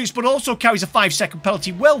PSR Boots, but also carries a 5-second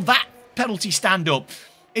penalty. Will that penalty stand up?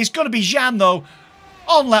 It's going to be Jean, though,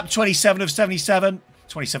 on lap 27 of 77.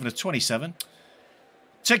 27 of 27.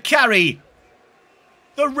 To carry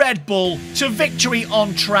the Red Bull to victory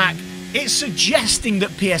on track. It's suggesting that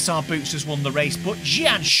PSR Boots has won the race, but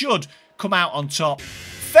Jean should come out on top.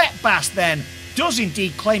 Fetbass then does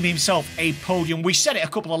indeed claim himself a podium. We said it a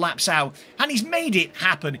couple of laps out, and he's made it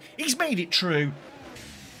happen. He's made it true.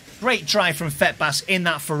 Great drive from Fetbass in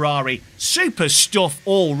that Ferrari. Super stuff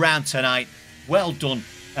all round tonight. Well done.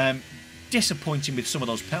 Disappointing with some of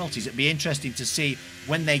those penalties. It'd be interesting to see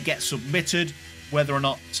when they get submitted, whether or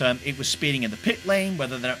not it was speeding in the pit lane,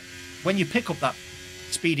 whether they're... When you pick up that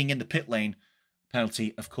speeding in the pit lane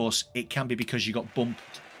penalty, of course, it can be because you got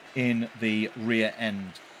bumped in the rear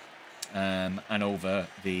end and over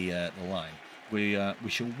the line. We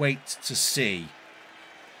shall wait to see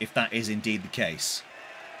if that is indeed the case.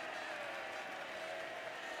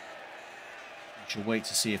 We shall wait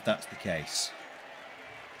to see if that's the case.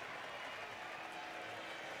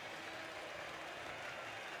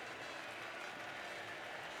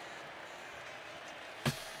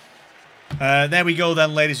 There we go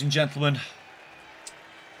then, ladies and gentlemen.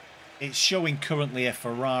 It's showing currently a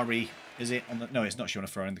Ferrari. Is it? No, it's not showing a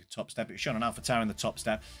Ferrari in the top step. It's showing an AlphaTauri in the top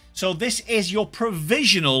step. So this is your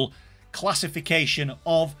provisional classification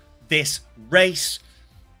of this race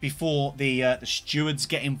before the stewards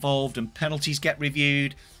get involved and penalties get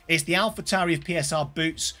reviewed. It's the AlphaTauri of PSR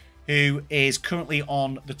Boots who is currently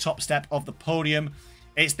on the top step of the podium.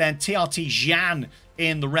 It's then TRT Jean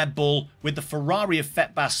in the Red Bull with the Ferrari of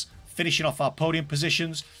Fetbass finishing off our podium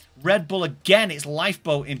positions. Red Bull again, it's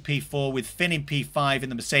Lifeboat in P4 with Finn in P5 in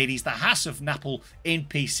the Mercedes. The Haas of Napple in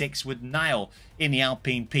P6 with Niall in the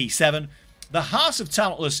Alpine P7. The Haas of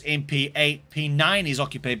Talentless in P8. P9 is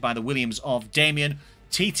occupied by the Williams of Damien.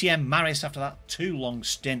 TTM Maris after that too long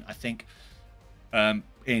stint, I think, in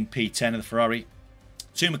P10 of the Ferrari.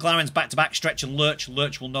 Two McLarens back-to-back, Stretch and Lurch.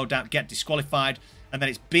 Lurch will no doubt get disqualified. And then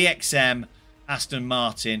it's BXM, Aston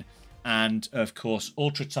Martin, and, of course,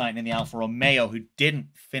 Ultra Titan in the Alfa Romeo, who didn't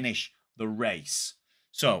finish the race.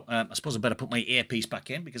 So, I suppose I better put my earpiece back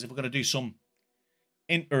in, because if we're going to do some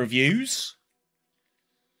interviews,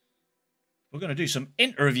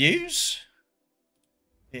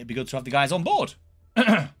 it'd be good to have the guys on board.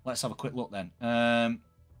 Let's have a quick look then.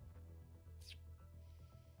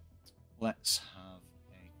 Let's have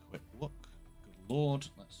a quick look. Good Lord.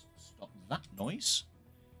 Let's stop that noise.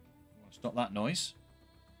 I want to stop that noise.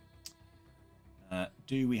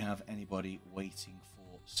 Do we have anybody waiting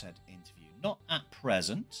for said interview? Not at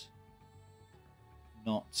present.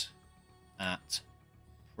 Not at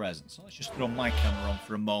present. So let's just throw my camera on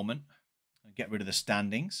for a moment and get rid of the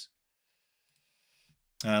standings.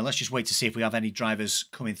 Let's just wait to see if we have any drivers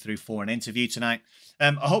coming through for an interview tonight.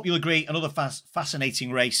 I hope you'll agree. Another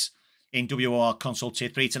fascinating race in WOR Console Tier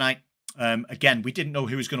 3 tonight. Again, we didn't know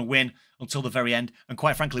who was going to win until the very end. And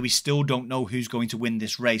quite frankly, we still don't know who's going to win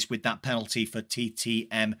this race with that penalty for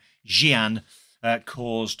TTM Jean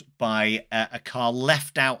caused by a car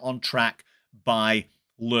left out on track by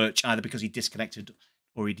Lurch, either because he disconnected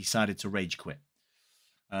or he decided to rage quit.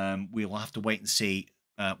 We'll have to wait and see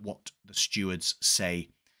what the stewards say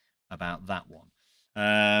about that one.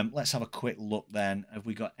 Let's have a quick look then. Have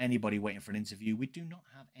we got anybody waiting for an interview? We do not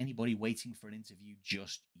have anybody waiting for an interview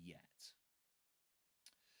just yet.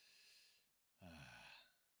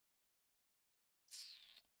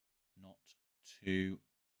 Not to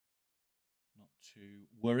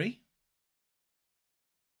worry.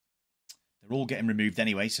 They're all getting removed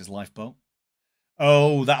anyway, says Lifeboat.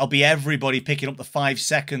 Oh, that'll be everybody picking up the 5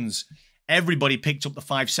 seconds. Everybody picked up the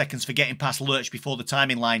 5 seconds for getting past Lurch before the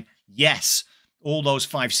timing line. Yes, all those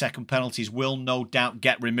 5-second penalties will no doubt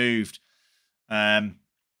get removed. What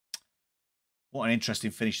an interesting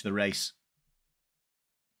finish to the race.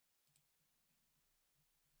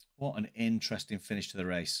 What an interesting finish to the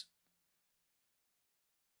race.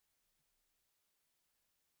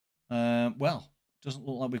 Well, doesn't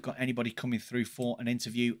look like we've got anybody coming through for an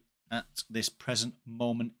interview at this present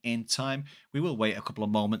moment in time. We will wait a couple of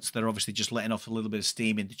moments. They're obviously just letting off a little bit of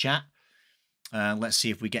steam in the chat. Let's see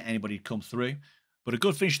if we get anybody to come through. But a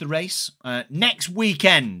good finish to the race. Next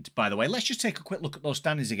weekend, by the way, let's just take a quick look at those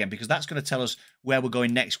standings again, because that's going to tell us where we're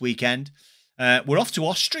going next weekend. We're off to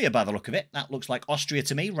Austria by the look of it. That looks like Austria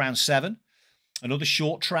to me, round 7. Another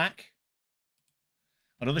short track.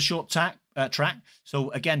 another short track.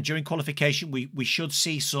 So again, during qualification, we should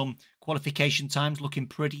see some qualification times looking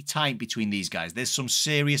pretty tight between these guys. There's some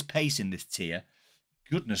serious pace in this tier.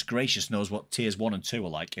 Goodness gracious knows what tiers 1 and 2 are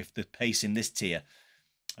like if the pace in this tier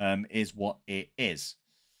is what it is.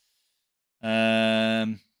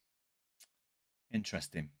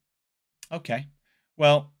 Interesting. Okay.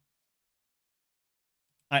 Well,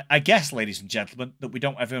 I guess, ladies and gentlemen, that we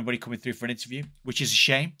don't have everybody coming through for an interview, which is a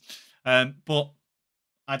shame. But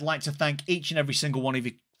I'd like to thank each and every single one of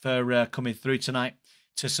you for coming through tonight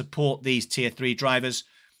to support these Tier 3 drivers.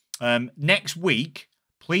 Next week,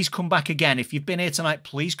 please come back again. If you've been here tonight,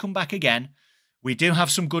 please come back again. We do have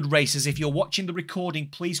some good races. If you're watching the recording,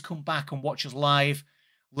 please come back and watch us live.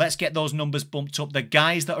 Let's get those numbers bumped up. The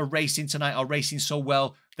guys that are racing tonight are racing so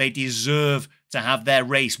well, they deserve to have their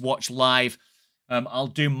race watched live. I'll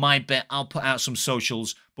do my bit. I'll put out some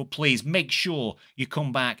socials. But please make sure you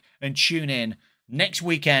come back and tune in next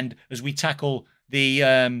weekend as we tackle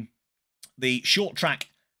the short track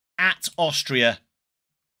at Austria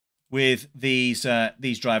with these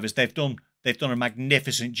drivers. They've done a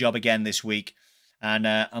magnificent job again this week, and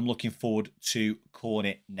I'm looking forward to calling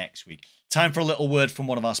it next week. Time for a little word from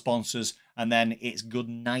one of our sponsors, and then it's good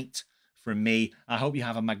night from me. I hope you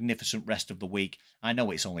have a magnificent rest of the week. I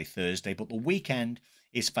know it's only Thursday, but the weekend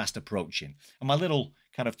is fast approaching. And my little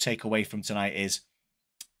kind of takeaway from tonight is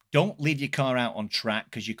don't leave your car out on track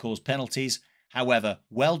because you cause penalties. However,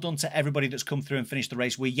 well done to everybody that's come through and finished the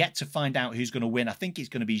race. We're yet to find out who's going to win. I think it's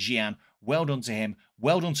going to be Gian. Well done to him.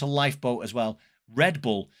 Well done to Lifeboat as well. Red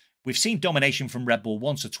Bull. We've seen domination from Red Bull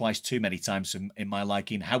once or twice, too many times in my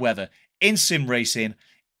liking. However, in sim racing,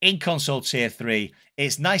 in console tier 3,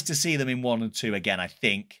 it's nice to see them in 1 and 2 again, I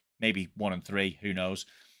think. Maybe 1 and 3, who knows.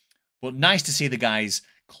 But nice to see the guys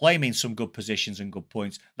claiming some good positions and good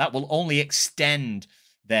points. That will only extend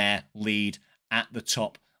their lead at the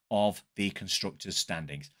top of the constructors'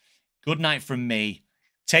 standings. Good night from me.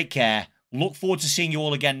 Take care. Look forward to seeing you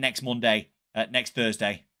all again next Monday. Next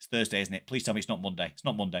Thursday. It's Thursday, isn't it? Please tell me it's not Monday. It's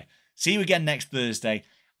not Monday. See you again next Thursday.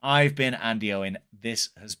 I've been Andy Owen. This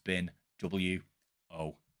has been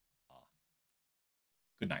WOR.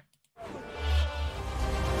 Good night.